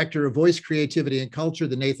now director of voice, creativity, and culture,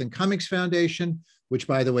 the Nathan Cummings Foundation, which,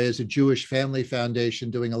 by the way, is a Jewish family foundation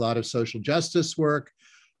doing a lot of social justice work.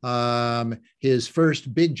 His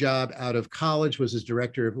first big job out of college was as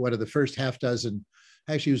director of one of the first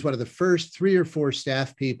he was one of the first 3 or 4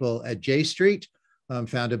 staff people at J Street,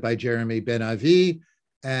 founded by Jeremy Ben-Avi.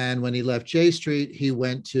 And when he left J Street, he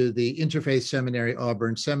went to the Interfaith Seminary,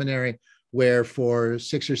 Auburn Seminary, where for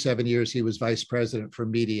 6 or 7 years, he was vice president for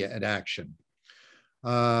media and action.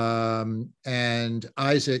 And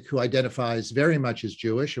Isaac, who identifies very much as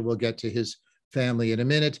Jewish, and we'll get to his family in a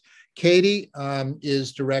minute. Katie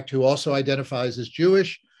who also identifies as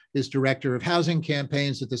Jewish, is director of housing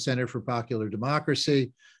campaigns at the Center for Popular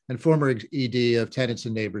Democracy and former ED of Tenants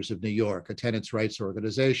and Neighbors of New York, a tenants' rights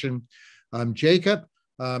organization. Jacob,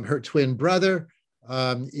 her twin brother,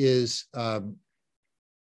 you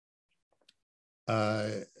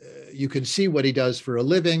can see what he does for a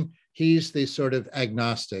living. He's the sort of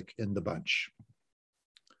agnostic in the bunch.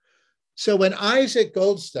 So when Isaac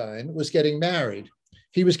Goldstein was getting married,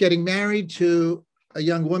 he was getting married to a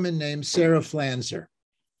young woman named Sarah Flanzer.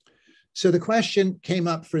 So the question came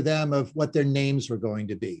up for them of what their names were going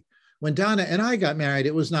to be. When Donna and I got married,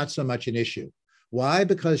 it was not so much an issue. Why?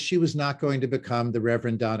 Because she was not going to become the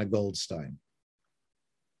Reverend Donna Goldstein.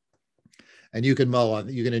 And you can mull on,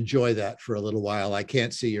 you can enjoy that for a little while. I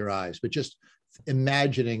can't see your eyes, but just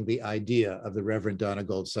imagining the idea of the Reverend Donna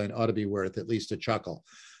Goldstein ought to be worth at least a chuckle.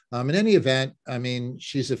 In any event, I mean,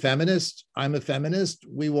 she's a feminist. I'm a feminist.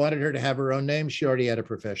 We wanted her to have her own name. She already had a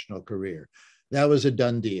professional career. That was a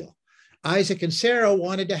done deal. Isaac and Sarah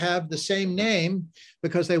wanted to have the same name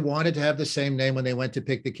because they wanted to have the same name when they went to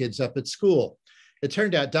pick the kids up at school. It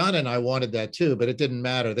turned out Donna and I wanted that too, but it didn't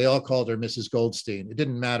matter. They all called her Mrs. Goldstein. It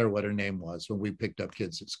didn't matter what her name was when we picked up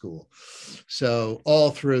kids at school. So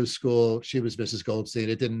all through school, she was Mrs. Goldstein.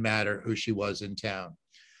 It didn't matter who she was in town.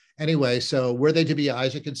 Anyway, so were they to be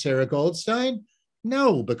Isaac and Sarah Goldstein?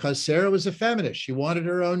 No, because Sarah was a feminist. She wanted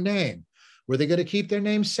her own name. Were they going to keep their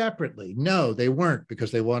names separately? No, they weren't,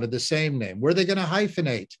 because they wanted the same name. Were they going to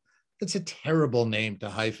hyphenate? It's a terrible name to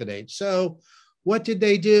hyphenate. So what did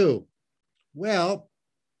they do? Well,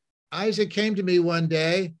 Isaac came to me one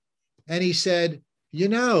day and he said, you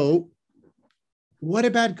know, what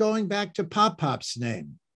about going back to Pop Pop's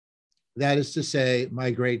name? That is to say,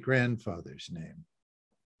 my great-grandfather's name.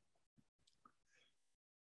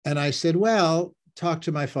 And I said, well, talk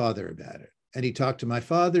to my father about it. And he talked to my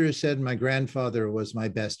father, who said my grandfather was my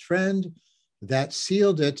best friend. That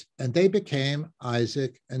sealed it, and they became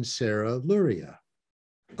Isaac and Sarah Luria.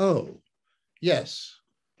 Oh, yes.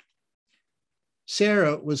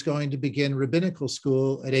 Sarah was going to begin rabbinical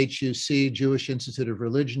school at HUC, Jewish Institute of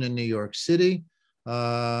Religion in New York City.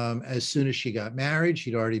 As soon as she got married,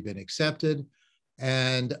 she'd already been accepted.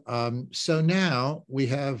 And so now we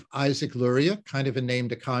have Isaac Luria, kind of a name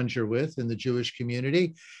to conjure with in the Jewish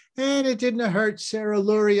community. And it didn't hurt Sarah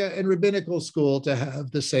Luria in rabbinical school to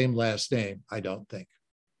have the same last name, I don't think.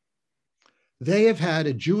 They have had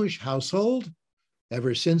a Jewish household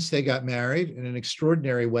ever since they got married in an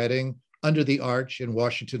extraordinary wedding under the arch in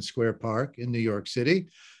Washington Square Park in New York City.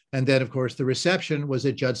 And then, of course, the reception was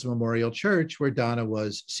at Judd's Memorial Church, where Donna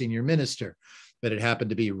was senior minister. But it happened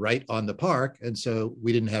to be right on the park, and so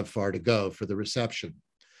we didn't have far to go for the reception.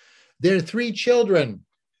 Their 3 children.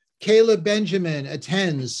 Caleb Benjamin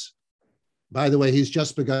attends. By the way, he's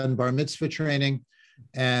just begun bar mitzvah training,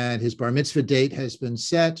 and his bar mitzvah date has been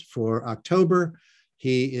set for October.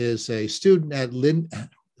 He is a student at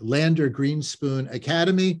Lander Greenspoon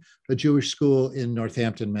Academy, a Jewish school in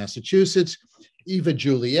Northampton, Massachusetts. Eva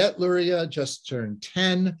Juliet Luria just turned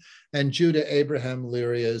 10, and Judah Abraham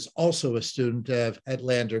Luria is also a student at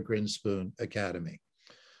Lander Greenspoon Academy.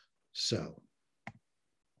 So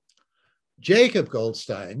Jacob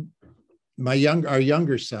Goldstein, our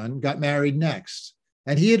younger son, got married next,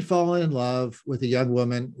 and he had fallen in love with a young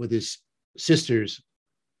woman with his sister's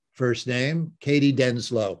first name, Katie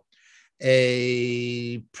Denslow,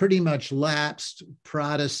 a pretty much lapsed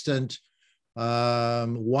Protestant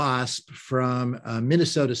WASP from a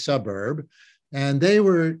Minnesota suburb, and they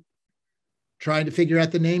were trying to figure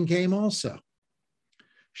out the name game also.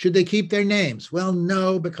 Should they keep their names? Well,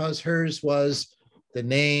 no, because hers was the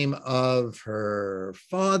name of her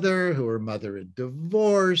father, who her mother had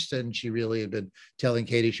divorced, and she really had been telling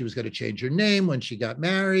Katie she was going to change her name when she got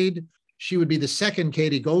married. She would be the second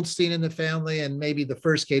Katie Goldstein in the family, and maybe the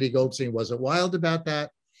first Katie Goldstein wasn't wild about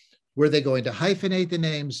that. Were they going to hyphenate the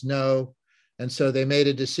names? No. And so they made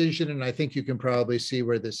a decision, and I think you can probably see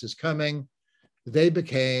where this is coming. They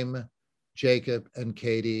became Jacob and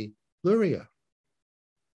Katie Luria.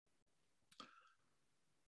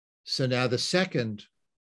 So now the second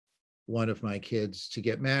one of my kids to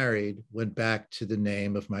get married went back to the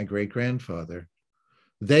name of my great-grandfather.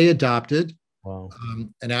 They adopted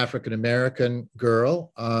an African-American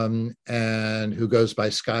girl and who goes by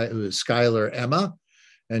who is Skylar Emma,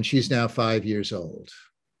 and she's now 5 years old.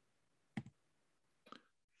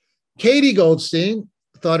 Katie Goldstein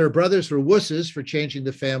thought her brothers were wusses for changing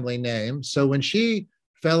the family name. So when she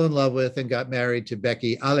fell in love with and got married to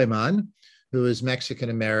Becky Aleman, who is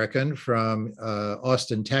Mexican-American from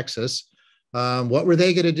Austin, Texas, what were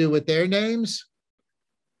they going to do with their names?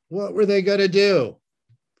 What were they going to do?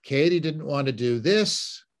 Katie didn't want to do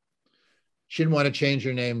this. She didn't want to change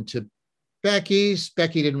her name to Becky's.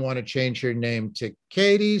 Becky didn't want to change her name to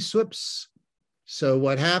Katie's. Whoops. So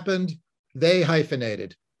what happened? They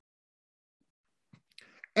hyphenated.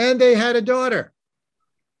 And they had a daughter,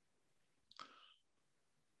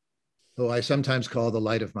 who I sometimes call the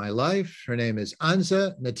light of my life. Her name is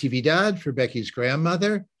Anza Natividad for Becky's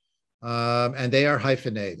grandmother. And they are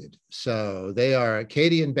hyphenated. So they are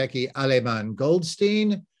Katie and Becky Aleman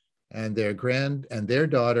Goldstein, and their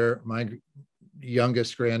daughter, my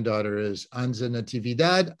youngest granddaughter, is Anza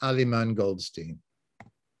Natividad Aleman Goldstein.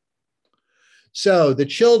 So the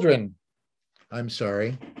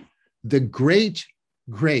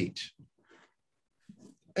great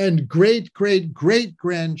and great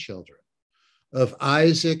grandchildren of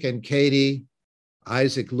Isaac and Katie,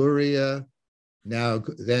 Isaac Luria,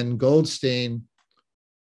 then Goldstein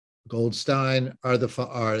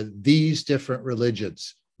are these different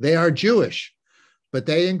religions. They are Jewish, but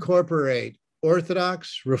they incorporate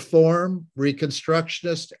Orthodox, Reform,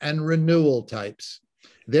 Reconstructionist, and Renewal types.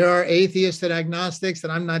 There are atheists and agnostics,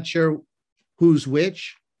 and I'm not sure who's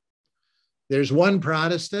which. There's one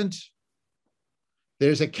Protestant.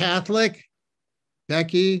 There's a Catholic.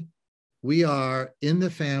 Becky, we are in the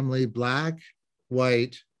family black,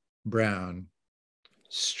 white, brown,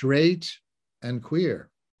 straight, and queer.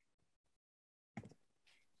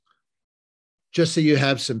 Just so you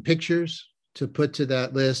have some pictures to put to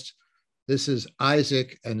that list, this is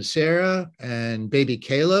Isaac and Sarah and baby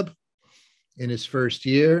Caleb in his first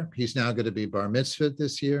year. He's now going to be bar mitzvahed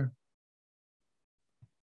this year.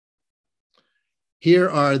 Here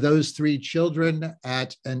are those three children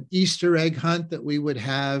at an Easter egg hunt that we would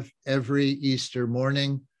have every Easter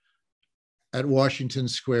morning at Washington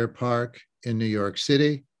Square Park in New York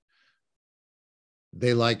City.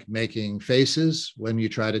 They like making faces when you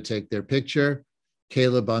try to take their picture.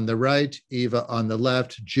 Caleb on the right, Eva on the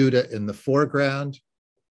left, Judah in the foreground.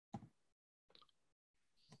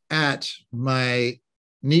 At my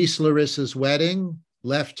niece Larissa's wedding,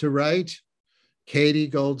 left to right, Katie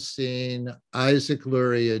Goldstein, Isaac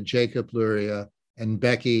Luria, Jacob Luria, and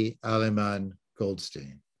Becky Aleman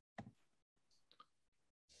Goldstein.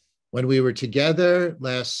 When we were together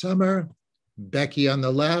last summer, Becky on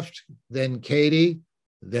the left, then Katie,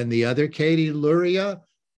 then the other Katie, Luria,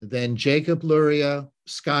 then Jacob Luria,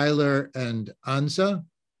 Skylar, and Anza.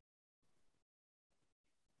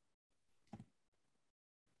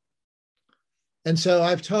 And so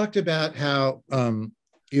I've talked about how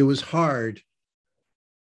it was hard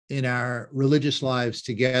in our religious lives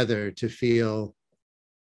together to feel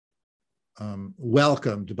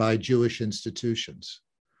welcomed by Jewish institutions.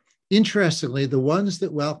 Interestingly, the ones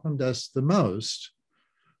that welcomed us the most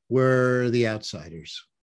were the outsiders.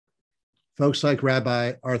 Folks like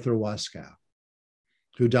Rabbi Arthur Waskow,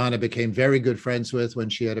 who Donna became very good friends with when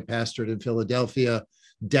she had a pastorate in Philadelphia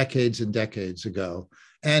decades and decades ago,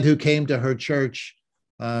 and who came to her church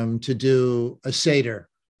to do a Seder,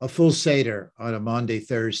 a full Seder on a Maundy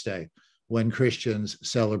Thursday when Christians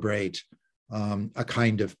celebrate a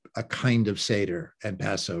kind of Seder and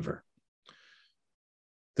Passover.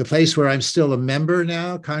 The place where I'm still a member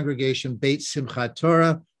now, Congregation Beit Simchat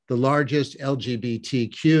Torah, the largest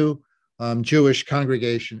LGBTQ Jewish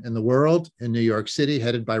congregation in the world in New York City,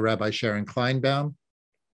 headed by Rabbi Sharon Kleinbaum.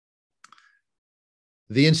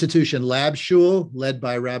 The institution Lab Shul, led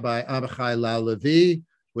by Rabbi Amichai Lau-Levi,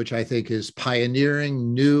 which I think is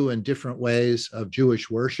pioneering new and different ways of Jewish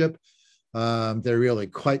worship. They're really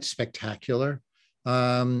quite spectacular.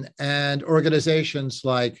 And organizations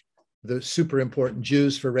like the super important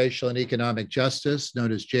Jews for Racial and Economic Justice,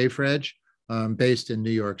 known as JFREJ, based in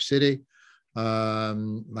New York City.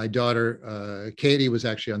 My daughter, Katie, was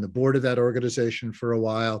actually on the board of that organization for a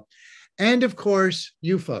while. And of course,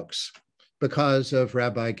 you folks, because of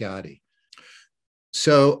Rabbi Gadi.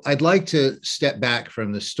 So I'd like to step back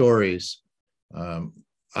from the stories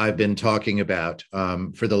I've been talking about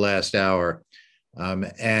for the last hour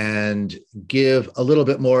and give a little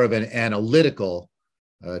bit more of an analytical,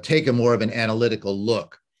 take a more of an analytical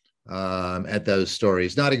look at those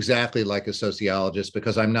stories. Not exactly like a sociologist,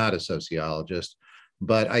 because I'm not a sociologist,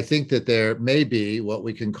 but I think that there may be what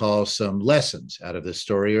we can call some lessons out of this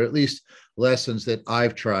story, or at least lessons that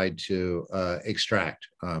I've tried to extract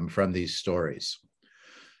from these stories.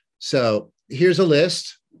 So here's a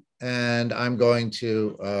list, and I'm going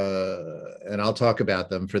to, and I'll talk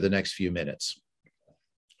about them for the next few minutes.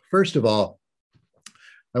 First of all,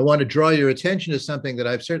 I want to draw your attention to something that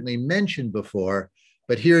I've certainly mentioned before,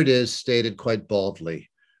 but here it is stated quite baldly.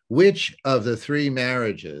 Which of the three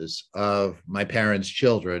marriages of my parents'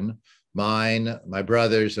 children, mine, my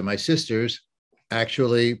brothers, and my sisters,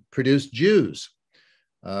 actually produced Jews?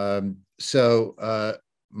 My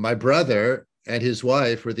brother and his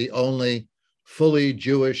wife were the only fully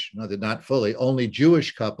Jewish, no, they're not fully, only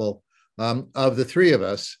Jewish couple of the three of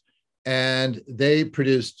us. And they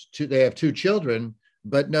have two children,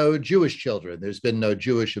 but no Jewish children. There's been no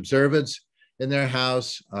Jewish observance in their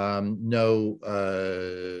house, no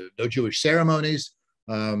Jewish ceremonies,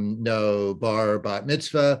 no bat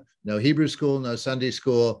mitzvah, no Hebrew school, no Sunday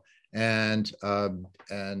school, and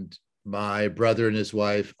my brother and his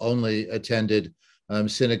wife only attended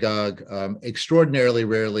synagogue extraordinarily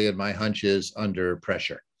rarely, and my hunch is under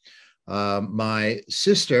pressure. My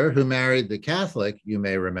sister, who married the Catholic, you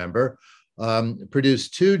may remember,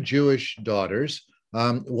 produced two Jewish daughters,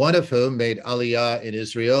 one of whom made Aliyah in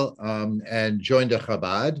Israel and joined a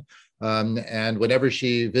Chabad. And whenever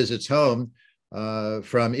she visits home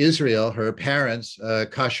from Israel, her parents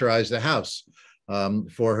kosherized the house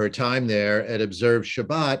for her time there and observed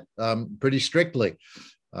Shabbat pretty strictly.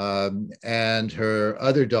 And her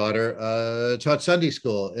other daughter taught Sunday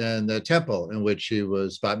school in the temple in which she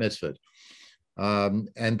was bat mitzvahed.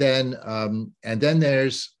 And then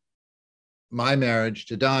there's my marriage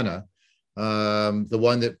to Donna, the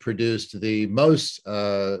one that produced the most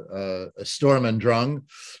Sturm und Drang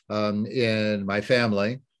in my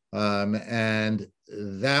family. And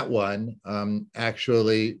that one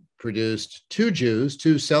actually produced two Jews,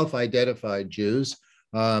 two self-identified Jews,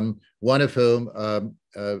 one of whom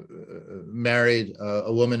married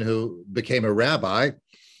a woman who became a rabbi.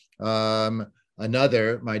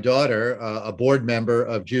 Another, my daughter, a board member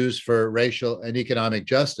of Jews for Racial and Economic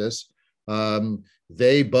Justice.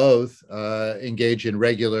 They both engage in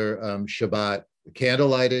regular Shabbat candle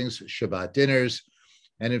lightings, Shabbat dinners.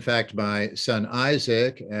 And in fact, my son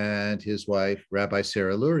Isaac and his wife, Rabbi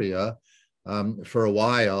Sarah Luria, for a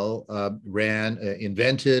while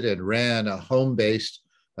invented and ran a home-based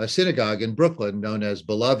synagogue in Brooklyn known as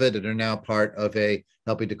Beloved, and are now part of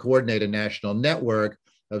helping to coordinate a national network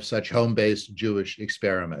of such home-based Jewish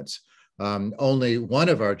experiments. Only one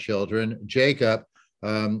of our children, Jacob,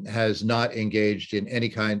 has not engaged in any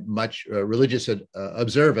kind much religious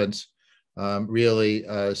observance really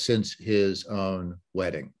since his own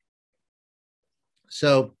wedding.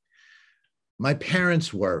 So my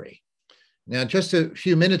parents worry. Now, just a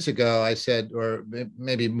few minutes ago, I said, or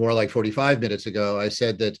maybe more like 45 minutes ago, I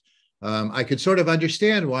said that I could sort of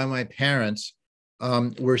understand why my parents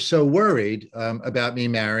were so worried about me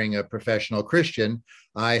marrying a professional Christian.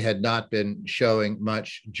 I had not been showing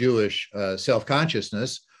much Jewish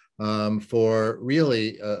self-consciousness for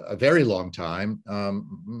really a very long time,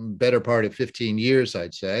 better part of 15 years,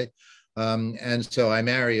 I'd say. And so I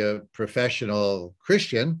marry a professional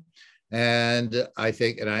Christian. And I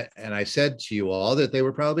think, and I said to you all that they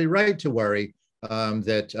were probably right to worry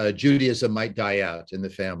that Judaism might die out in the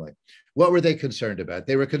family. What were they concerned about?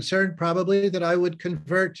 They were concerned probably that I would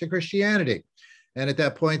convert to Christianity, and at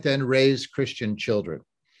that point then raise Christian children.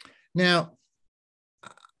 Now,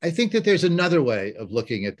 I think that there's another way of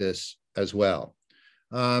looking at this as well.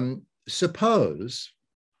 Suppose,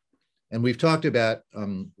 and we've talked about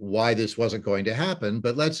why this wasn't going to happen,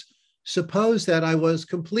 but let's suppose that I was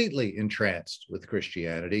completely entranced with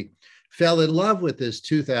Christianity, fell in love with this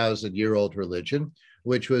 2,000-year-old religion,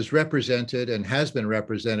 which was represented and has been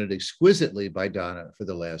represented exquisitely by Donna for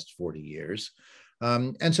the last 40 years.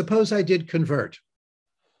 And suppose I did convert.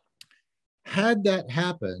 Had that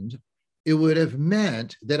happened, it would have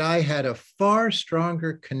meant that I had a far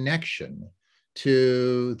stronger connection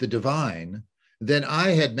to the divine than I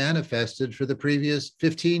had manifested for the previous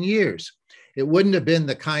 15 years. It wouldn't have been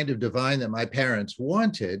the kind of divine that my parents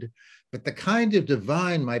wanted, but the kind of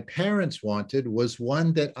divine my parents wanted was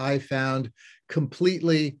one that I found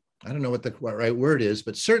completely, I don't know what the right word is,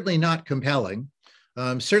 but certainly not compelling,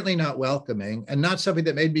 certainly not welcoming, and not something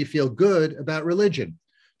that made me feel good about religion,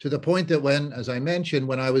 to the point that when, as I mentioned,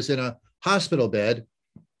 when I was in a hospital bed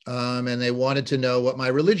and they wanted to know what my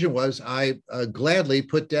religion was, I gladly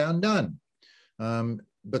put down none.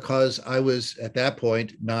 Because I was at that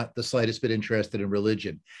point not the slightest bit interested in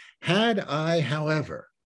religion. Had I, however,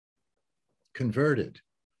 converted,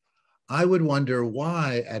 I would wonder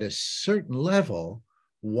why, at a certain level,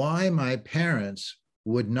 why my parents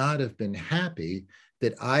would not have been happy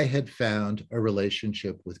that I had found a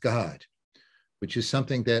relationship with God, which is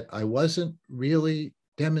something that I wasn't really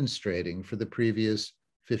demonstrating for the previous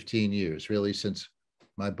 15 years, really since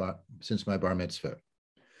my bar mitzvah.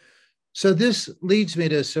 So this leads me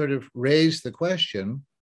to sort of raise the question,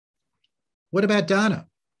 what about Donna?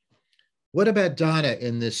 What about Donna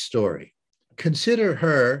in this story? Consider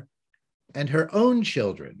her and her own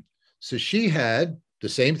children. So she had the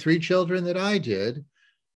same 3 children that I did,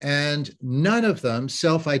 and none of them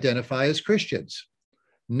self-identify as Christians.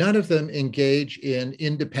 None of them engage in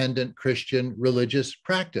independent Christian religious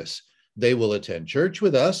practice. They will attend church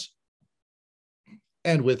with us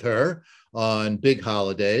and with her on big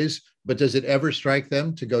holidays, but does it ever strike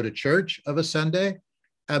them to go to church of a Sunday?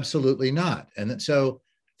 Absolutely not. And so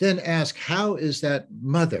then ask, how is that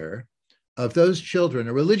mother of those children,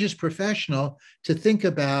 a religious professional, to think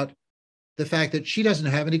about the fact that she doesn't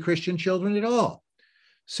have any Christian children at all?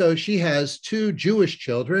 So she has 2 Jewish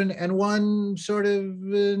children and one sort of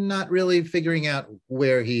not really figuring out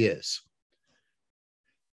where he is.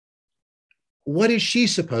 What is she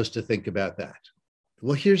supposed to think about that?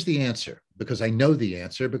 Well, here's the answer, because I know the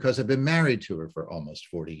answer because I've been married to her for almost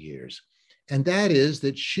 40 years. And that is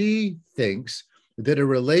that she thinks that a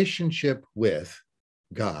relationship with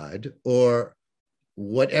God, or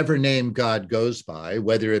whatever name God goes by,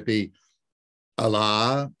 whether it be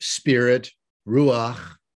Allah, Spirit, Ruach,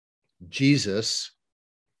 Jesus,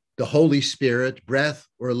 the Holy Spirit, breath,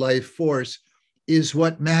 or life force, is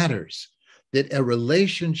what matters. That a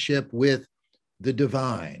relationship with the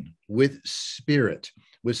divine, with spirit,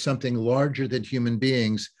 with something larger than human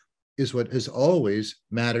beings, is what has always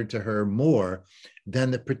mattered to her more than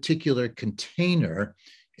the particular container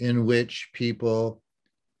in which people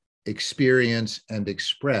experience and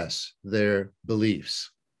express their beliefs.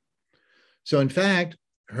 So in fact,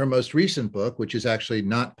 her most recent book, which is actually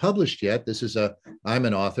not published yet, I'm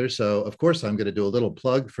an author, so of course I'm going to do a little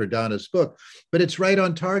plug for Donna's book, but it's right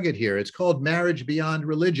on target here. It's called Marriage Beyond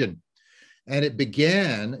Religion. And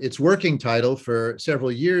its working title for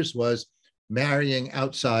several years was Marrying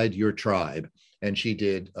Outside Your Tribe. And she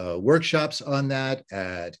did workshops on that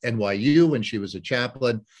at NYU when she was a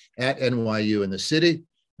chaplain at NYU in the city,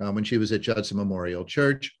 when she was at Judson Memorial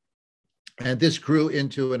Church. And this grew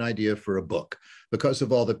into an idea for a book because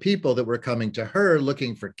of all the people that were coming to her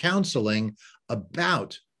looking for counseling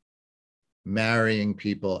about marrying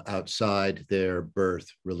people outside their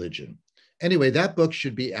birth religion. Anyway, that book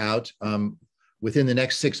should be out within the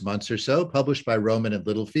next 6 months or so, published by Rowman and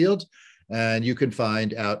Littlefield. And you can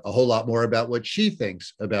find out a whole lot more about what she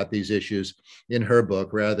thinks about these issues in her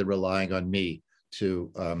book, rather than relying on me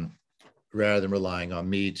to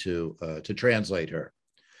translate her.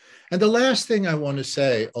 And the last thing I want to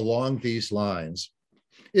say along these lines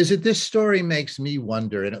is that this story makes me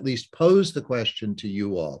wonder, and at least pose the question to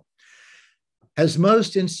you all. As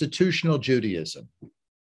most institutional Judaism,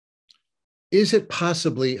 is it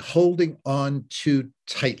possibly holding on too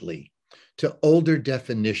tightly to older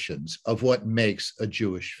definitions of what makes a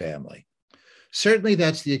Jewish family? Certainly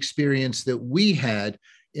that's the experience that we had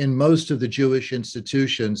in most of the Jewish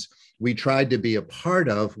institutions we tried to be a part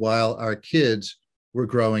of while our kids were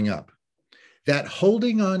growing up. That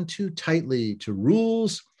holding on too tightly to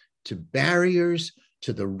rules, to barriers,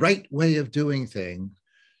 to the right way of doing things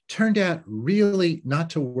turned out really not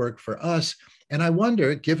to work for us. And I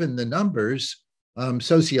wonder, given the numbers,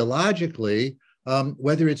 sociologically,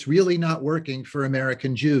 whether it's really not working for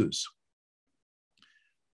American Jews,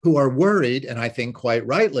 who are worried, and I think quite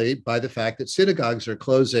rightly, by the fact that synagogues are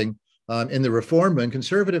closing in the Reform and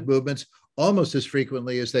conservative movements almost as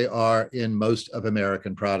frequently as they are in most of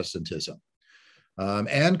American Protestantism,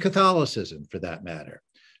 and Catholicism for that matter.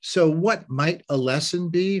 So what might a lesson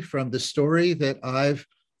be from the story that I've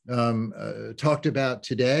talked about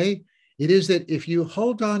today? It is that if you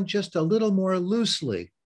hold on just a little more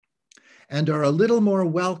loosely and are a little more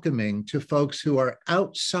welcoming to folks who are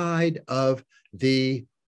outside of the,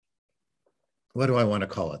 what do I want to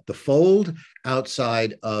call it? The fold,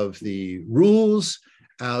 outside of the rules,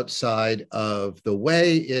 outside of the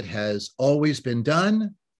way it has always been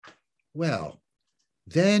done, well,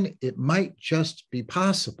 then it might just be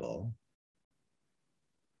possible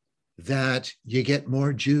that you get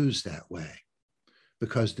more Jews that way.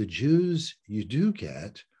 Because the Jews you do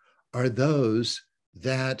get are those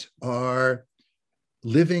that are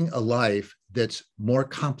living a life that's more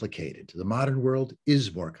complicated. The modern world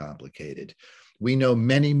is more complicated. We know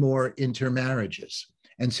many more intermarriages.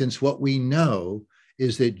 And since what we know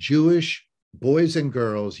is that Jewish boys and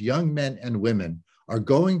girls, young men and women, are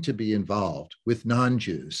going to be involved with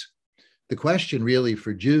non-Jews, the question really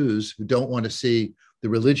for Jews who don't want to see the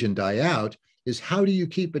religion die out is, how do you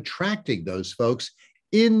keep attracting those folks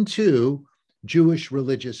into Jewish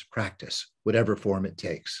religious practice, whatever form it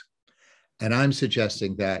takes? And I'm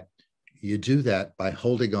suggesting that you do that by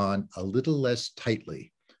holding on a little less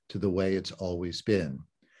tightly to the way it's always been,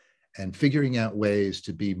 and figuring out ways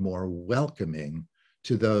to be more welcoming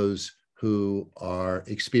to those who are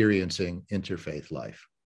experiencing interfaith life.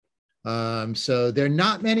 So there are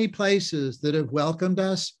not many places that have welcomed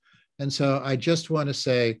us. And so I just want to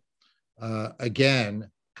say, again,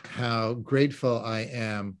 how grateful I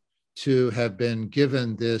am to have been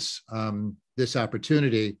given this, this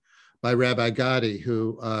opportunity by Rabbi Gadi,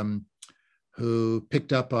 who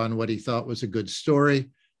picked up on what he thought was a good story.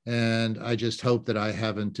 And I just hope that I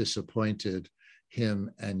haven't disappointed him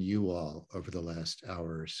and you all over the last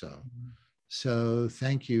hour or so. So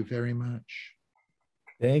thank you very much.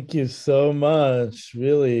 Thank you so much,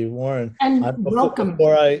 really, Warren. And welcome.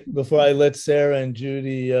 Before I let Sarah and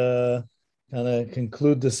Judy kind of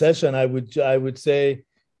conclude the session, I would say,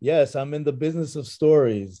 yes, I'm in the business of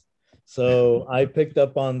stories. So I picked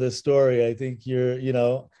up on this story. I think you're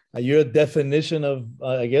a definition of,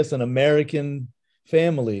 I guess, an American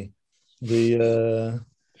family, the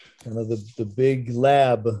kind of the big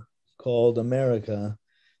lab called America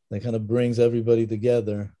that kind of brings everybody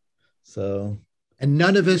together. So. And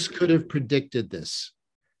none of us could have predicted this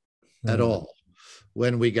at all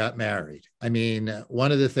when we got married. I mean,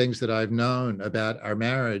 one of the things that I've known about our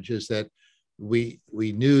marriage is that we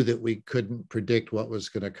knew that we couldn't predict what was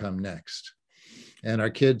going to come next. And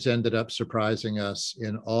our kids ended up surprising us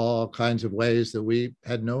in all kinds of ways that we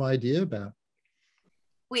had no idea about.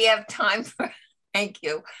 We have time for, thank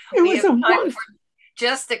you. It We was have a time for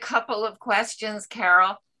just a couple of questions,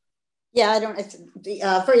 Carol. Yeah,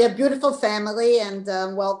 for your beautiful family, and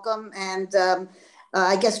welcome. And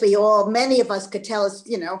I guess many of us could tell us,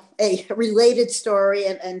 a related story.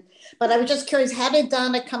 But I was just curious, how did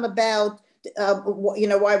Donna come about?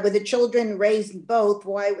 Why were the children raised both?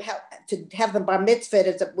 To have them bar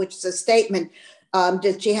mitzvah, which is a statement?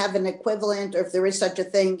 Did she have an equivalent, or if there is such a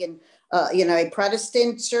thing in, a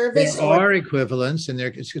Protestant service? There are equivalents, and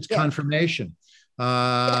it's confirmation.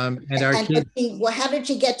 And our kids. How did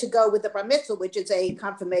she get to go with the bar mitzvah, which is a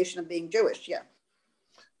confirmation of being Jewish? Yeah.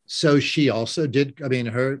 So she also did. I mean,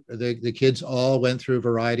 the kids all went through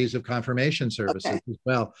varieties of confirmation services as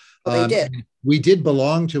well. They did. We did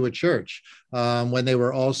belong to a church when they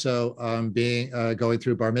were also going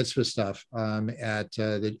through bar mitzvah stuff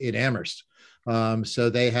in Amherst. So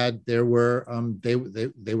they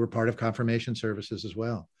were part of confirmation services as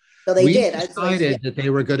well. So we decided that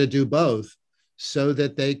they were going to do both, so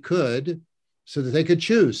that they could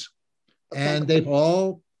choose. Okay. And they've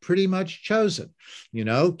all pretty much chosen.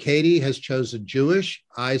 Katie has chosen Jewish,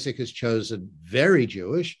 Isaac has chosen very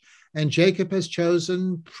Jewish, and Jacob has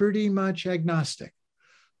chosen pretty much agnostic.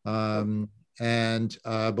 But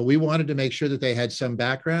we wanted to make sure that they had some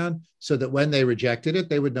background so that when they rejected it,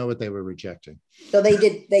 they would know what they were rejecting. So they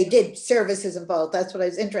did services in both. That's what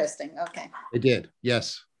was interesting. Okay. They did,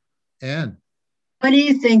 yes. Anne? What do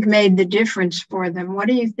you think made the difference for them? What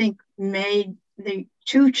do you think made the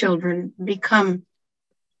two children become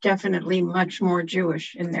definitely much more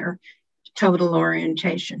Jewish in their total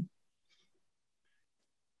orientation?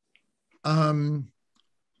 The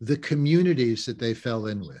communities that they fell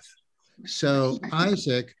in with. So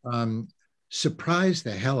Isaac surprised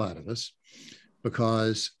the hell out of us,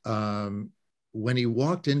 because when he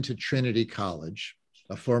walked into Trinity College,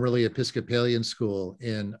 a formerly Episcopalian school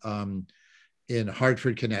in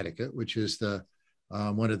Hartford, Connecticut, which is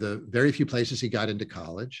one of the very few places he got into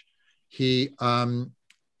college, he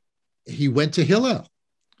went to Hillel.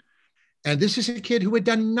 And this is a kid who had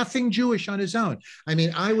done nothing Jewish on his own. I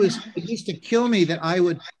mean, it used to kill me that I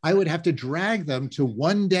would have to drag them to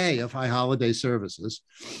one day of high holiday services,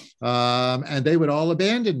 and they would all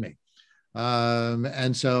abandon me.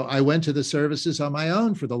 And so I went to the services on my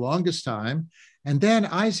own for the longest time. And then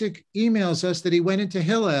Isaac emails us that he went into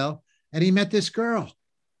Hillel and he met this girl.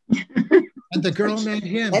 And the girl met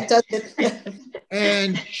him. That doesn't.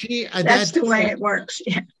 And that's the way it works.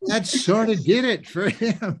 Yeah. That sort of did it for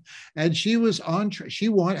him. And she was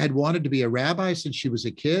had wanted to be a rabbi since she was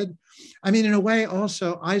a kid. I mean, in a way,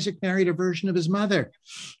 also, Isaac married a version of his mother.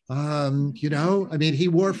 I mean, he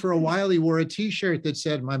wore a T-shirt that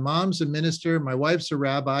said, "My mom's a minister, my wife's a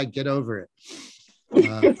rabbi, get over it."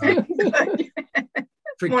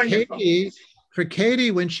 For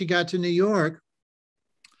Katie, when she got to New York,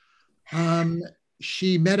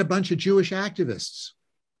 she met a bunch of Jewish activists.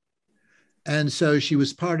 And so she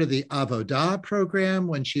was part of the Avodah program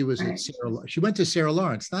when she was at she went to Sarah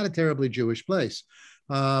Lawrence, not a terribly Jewish place,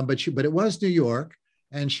 but it was New York.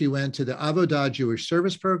 And she went to the Avodah Jewish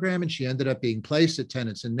Service Program, and she ended up being placed at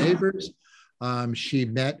Tenants and Neighbors. She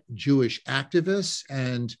met Jewish activists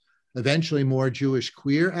and eventually more Jewish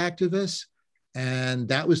queer activists. And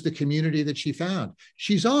that was the community that she found.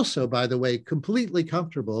 She's also, by the way, completely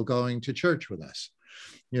comfortable going to church with us,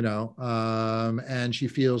 and she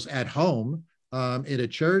feels at home in a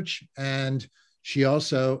church. And she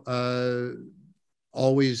also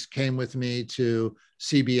always came with me to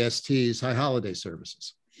CBST's High Holiday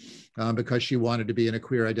services because she wanted to be in a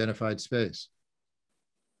queer identified space.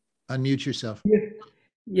 Unmute yourself.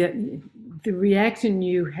 Yeah, the reaction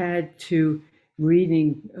you had to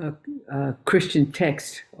reading Christian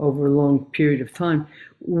text over a long period of time,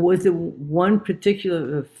 was it one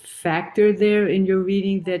particular factor there in your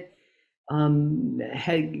reading that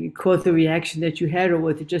had caused the reaction that you had, or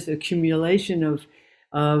was it just accumulation of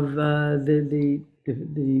the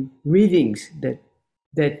readings that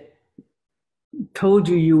told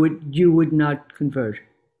you would not convert,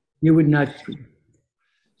 you would not?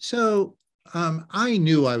 So I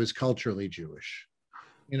knew I was culturally Jewish.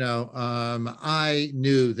 I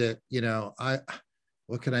knew that,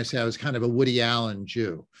 what can I say? I was kind of a Woody Allen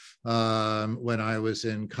Jew when I was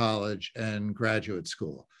in college and graduate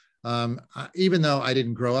school. Even though I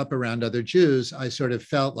didn't grow up around other Jews, I sort of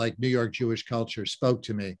felt like New York Jewish culture spoke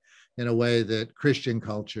to me in a way that Christian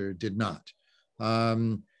culture did not.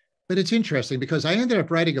 But it's interesting because I ended up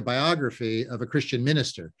writing a biography of a Christian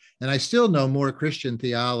minister, and I still know more Christian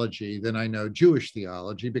theology than I know Jewish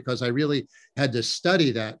theology because I really had to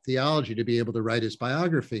study that theology to be able to write his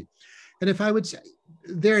biography. And if I would say,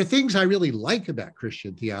 there are things I really like about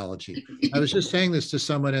Christian theology. I was just saying this to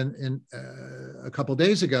someone a couple of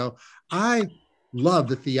days ago. I love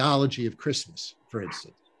the theology of Christmas, for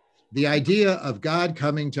instance. The idea of God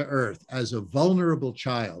coming to earth as a vulnerable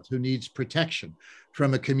child who needs protection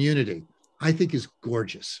from a community, I think is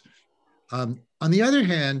gorgeous. On the other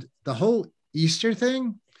hand, the whole Easter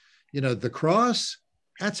thing, the cross,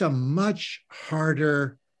 that's a much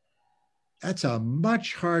harder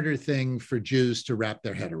thing for Jews to wrap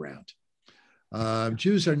their head around.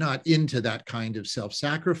 Jews are not into that kind of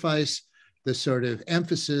self-sacrifice, the sort of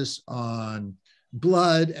emphasis on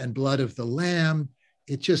blood and blood of the lamb.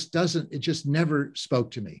 It just never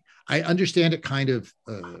spoke to me. I understand it kind of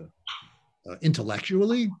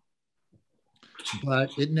intellectually, but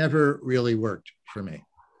it never really worked for me.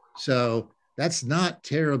 So that's not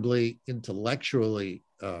terribly intellectually,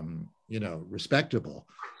 respectable,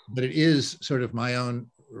 but it is sort of my own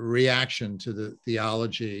reaction to the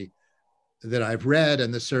theology that I've read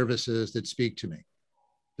and the services that speak to me.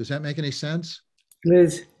 Does that make any sense?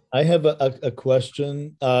 Liz? I have a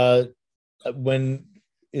question. When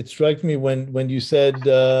it struck me when you said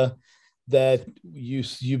that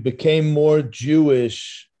you became more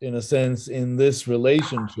Jewish in a sense in this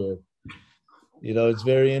relationship, it's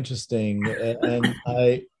very interesting.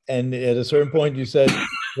 And at a certain point you said,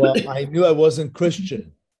 well, I knew I wasn't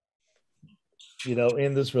Christian,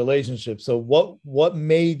 in this relationship. So what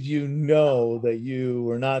made you know that you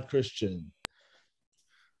were not Christian?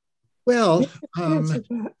 Well,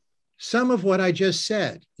 some of what I just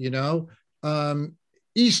said,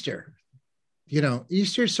 Easter,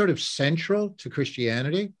 Easter is sort of central to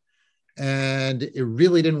Christianity, and it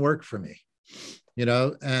really didn't work for me,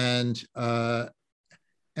 and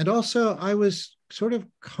also I was sort of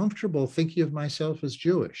comfortable thinking of myself as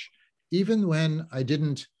Jewish, even when I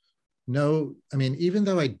didn't know, even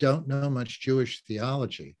though I don't know much Jewish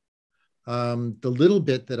theology, the little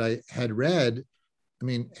bit that I had read,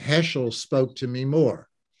 Heschel spoke to me more.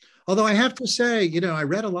 Although I have to say, I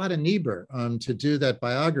read a lot of Niebuhr to do that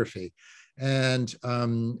biography, and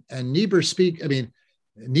Niebuhr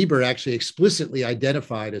Niebuhr actually explicitly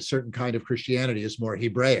identified a certain kind of Christianity as more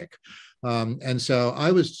Hebraic, and so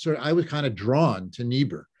I was kind of drawn to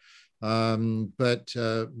Niebuhr, but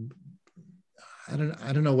I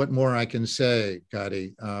don't know what more I can say,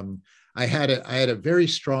 Gadi. I had a very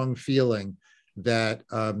strong feeling that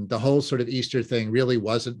the whole sort of Easter thing really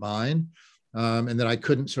wasn't mine. And that I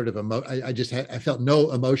couldn't sort of I felt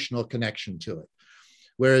no emotional connection to it.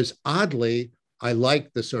 Whereas oddly, I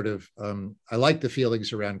like the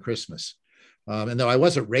feelings around Christmas. And though I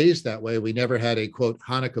wasn't raised that way, we never had a quote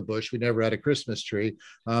Hanukkah bush, we never had a Christmas tree.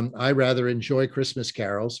 I rather enjoy Christmas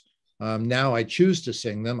carols. Now I choose to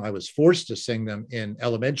sing them. I was forced to sing them in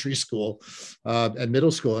elementary school and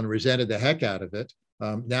middle school and resented the heck out of it.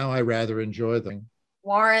 Now I rather enjoy them.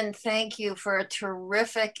 Warren, thank you for a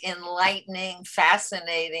terrific, enlightening,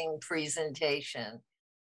 fascinating presentation.